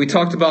 and we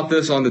talked about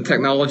this on the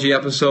technology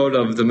episode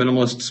of the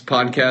Minimalists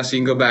podcast. So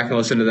you can go back and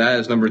listen to that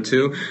as number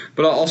 2.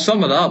 But I'll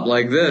sum it up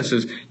like this: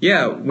 is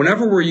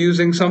whenever we're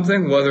using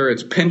something, whether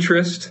it's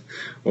Pinterest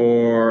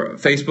or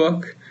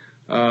Facebook,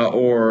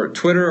 or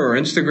Twitter or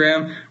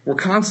Instagram, we're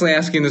constantly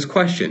asking this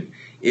question: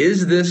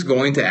 is this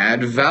going to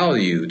add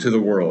value to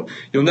the world?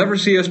 You'll never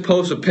see us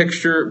post a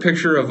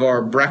picture of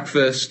our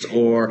breakfast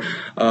or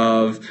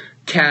of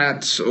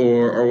cats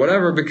or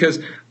whatever, because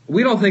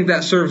we don't think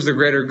that serves the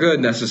greater good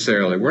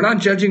necessarily. We're not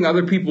judging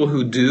other people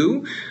who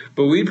do,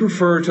 but we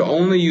prefer to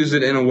only use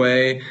it in a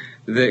way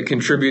that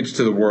contributes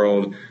to the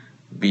world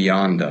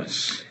beyond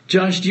us.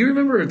 Josh, do you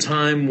remember a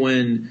time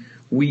when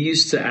we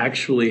used to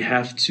actually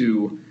have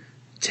to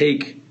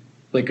take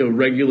like a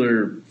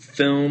regular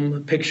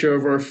film picture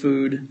of our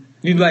food?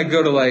 You'd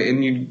go to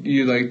and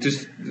you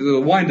just the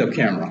wind-up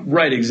camera.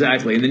 Right,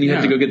 exactly. And then you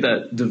had to go get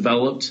that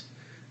developed.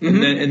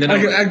 Mm-hmm. And then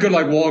I'd go to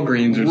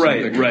Walgreens or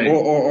something. Right.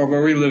 Or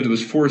where we lived, it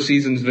was Four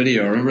Seasons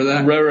Video. Remember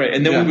that? Right.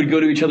 And then we would go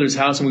to each other's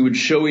house and we would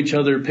show each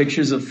other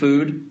pictures of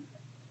food.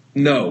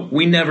 No,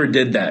 we never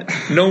did that.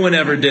 No one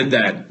ever did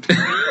that.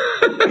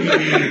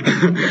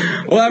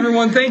 Well,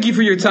 everyone, thank you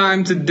for your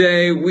time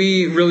today.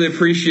 We really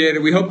appreciate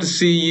it. We hope to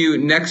see you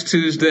next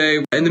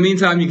Tuesday. In the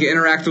meantime, you can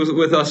interact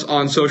with us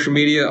on social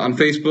media on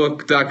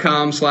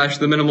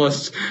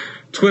Facebook.com/TheMinimalists.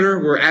 Twitter,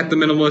 we're at The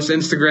Minimalists.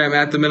 Instagram,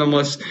 at The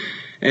Minimalists.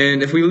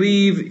 And if we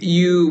leave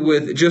you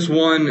with just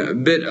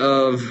one bit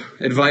of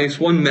advice,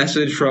 one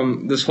message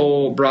from this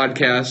whole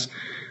broadcast,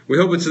 we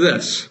hope it's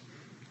this: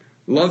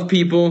 love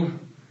people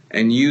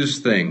and use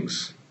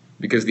things,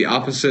 because the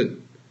opposite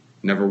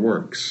never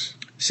works.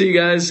 See you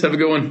guys. Have a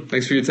good one.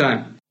 Thanks for your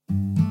time.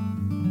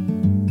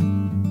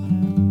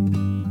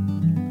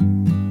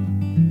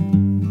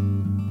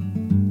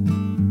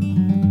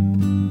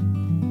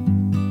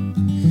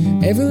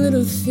 Every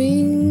little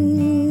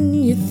thing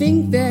you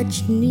think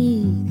that you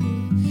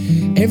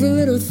need. Every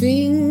little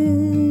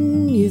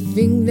thing you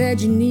think that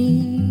you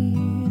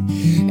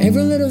need.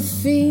 Every little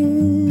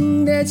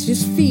thing that's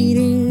just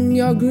feeding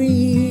your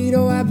greed.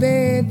 Oh, I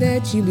bet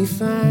that you'd be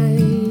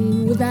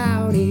fine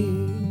without it.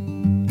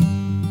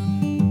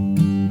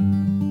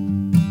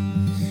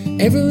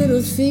 Every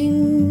little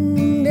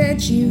thing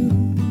that you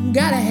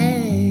gotta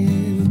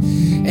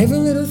have. Every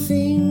little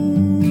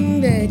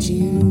thing that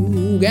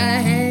you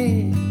gotta have.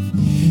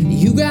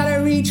 You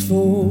gotta reach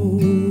for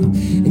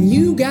and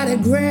you gotta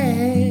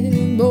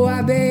grab. Oh,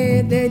 I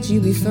bet that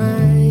you'd be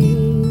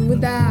fine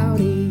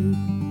without it.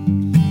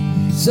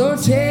 So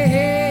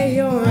tear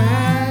your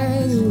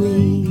eyes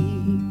away,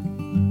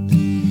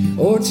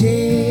 or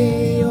tear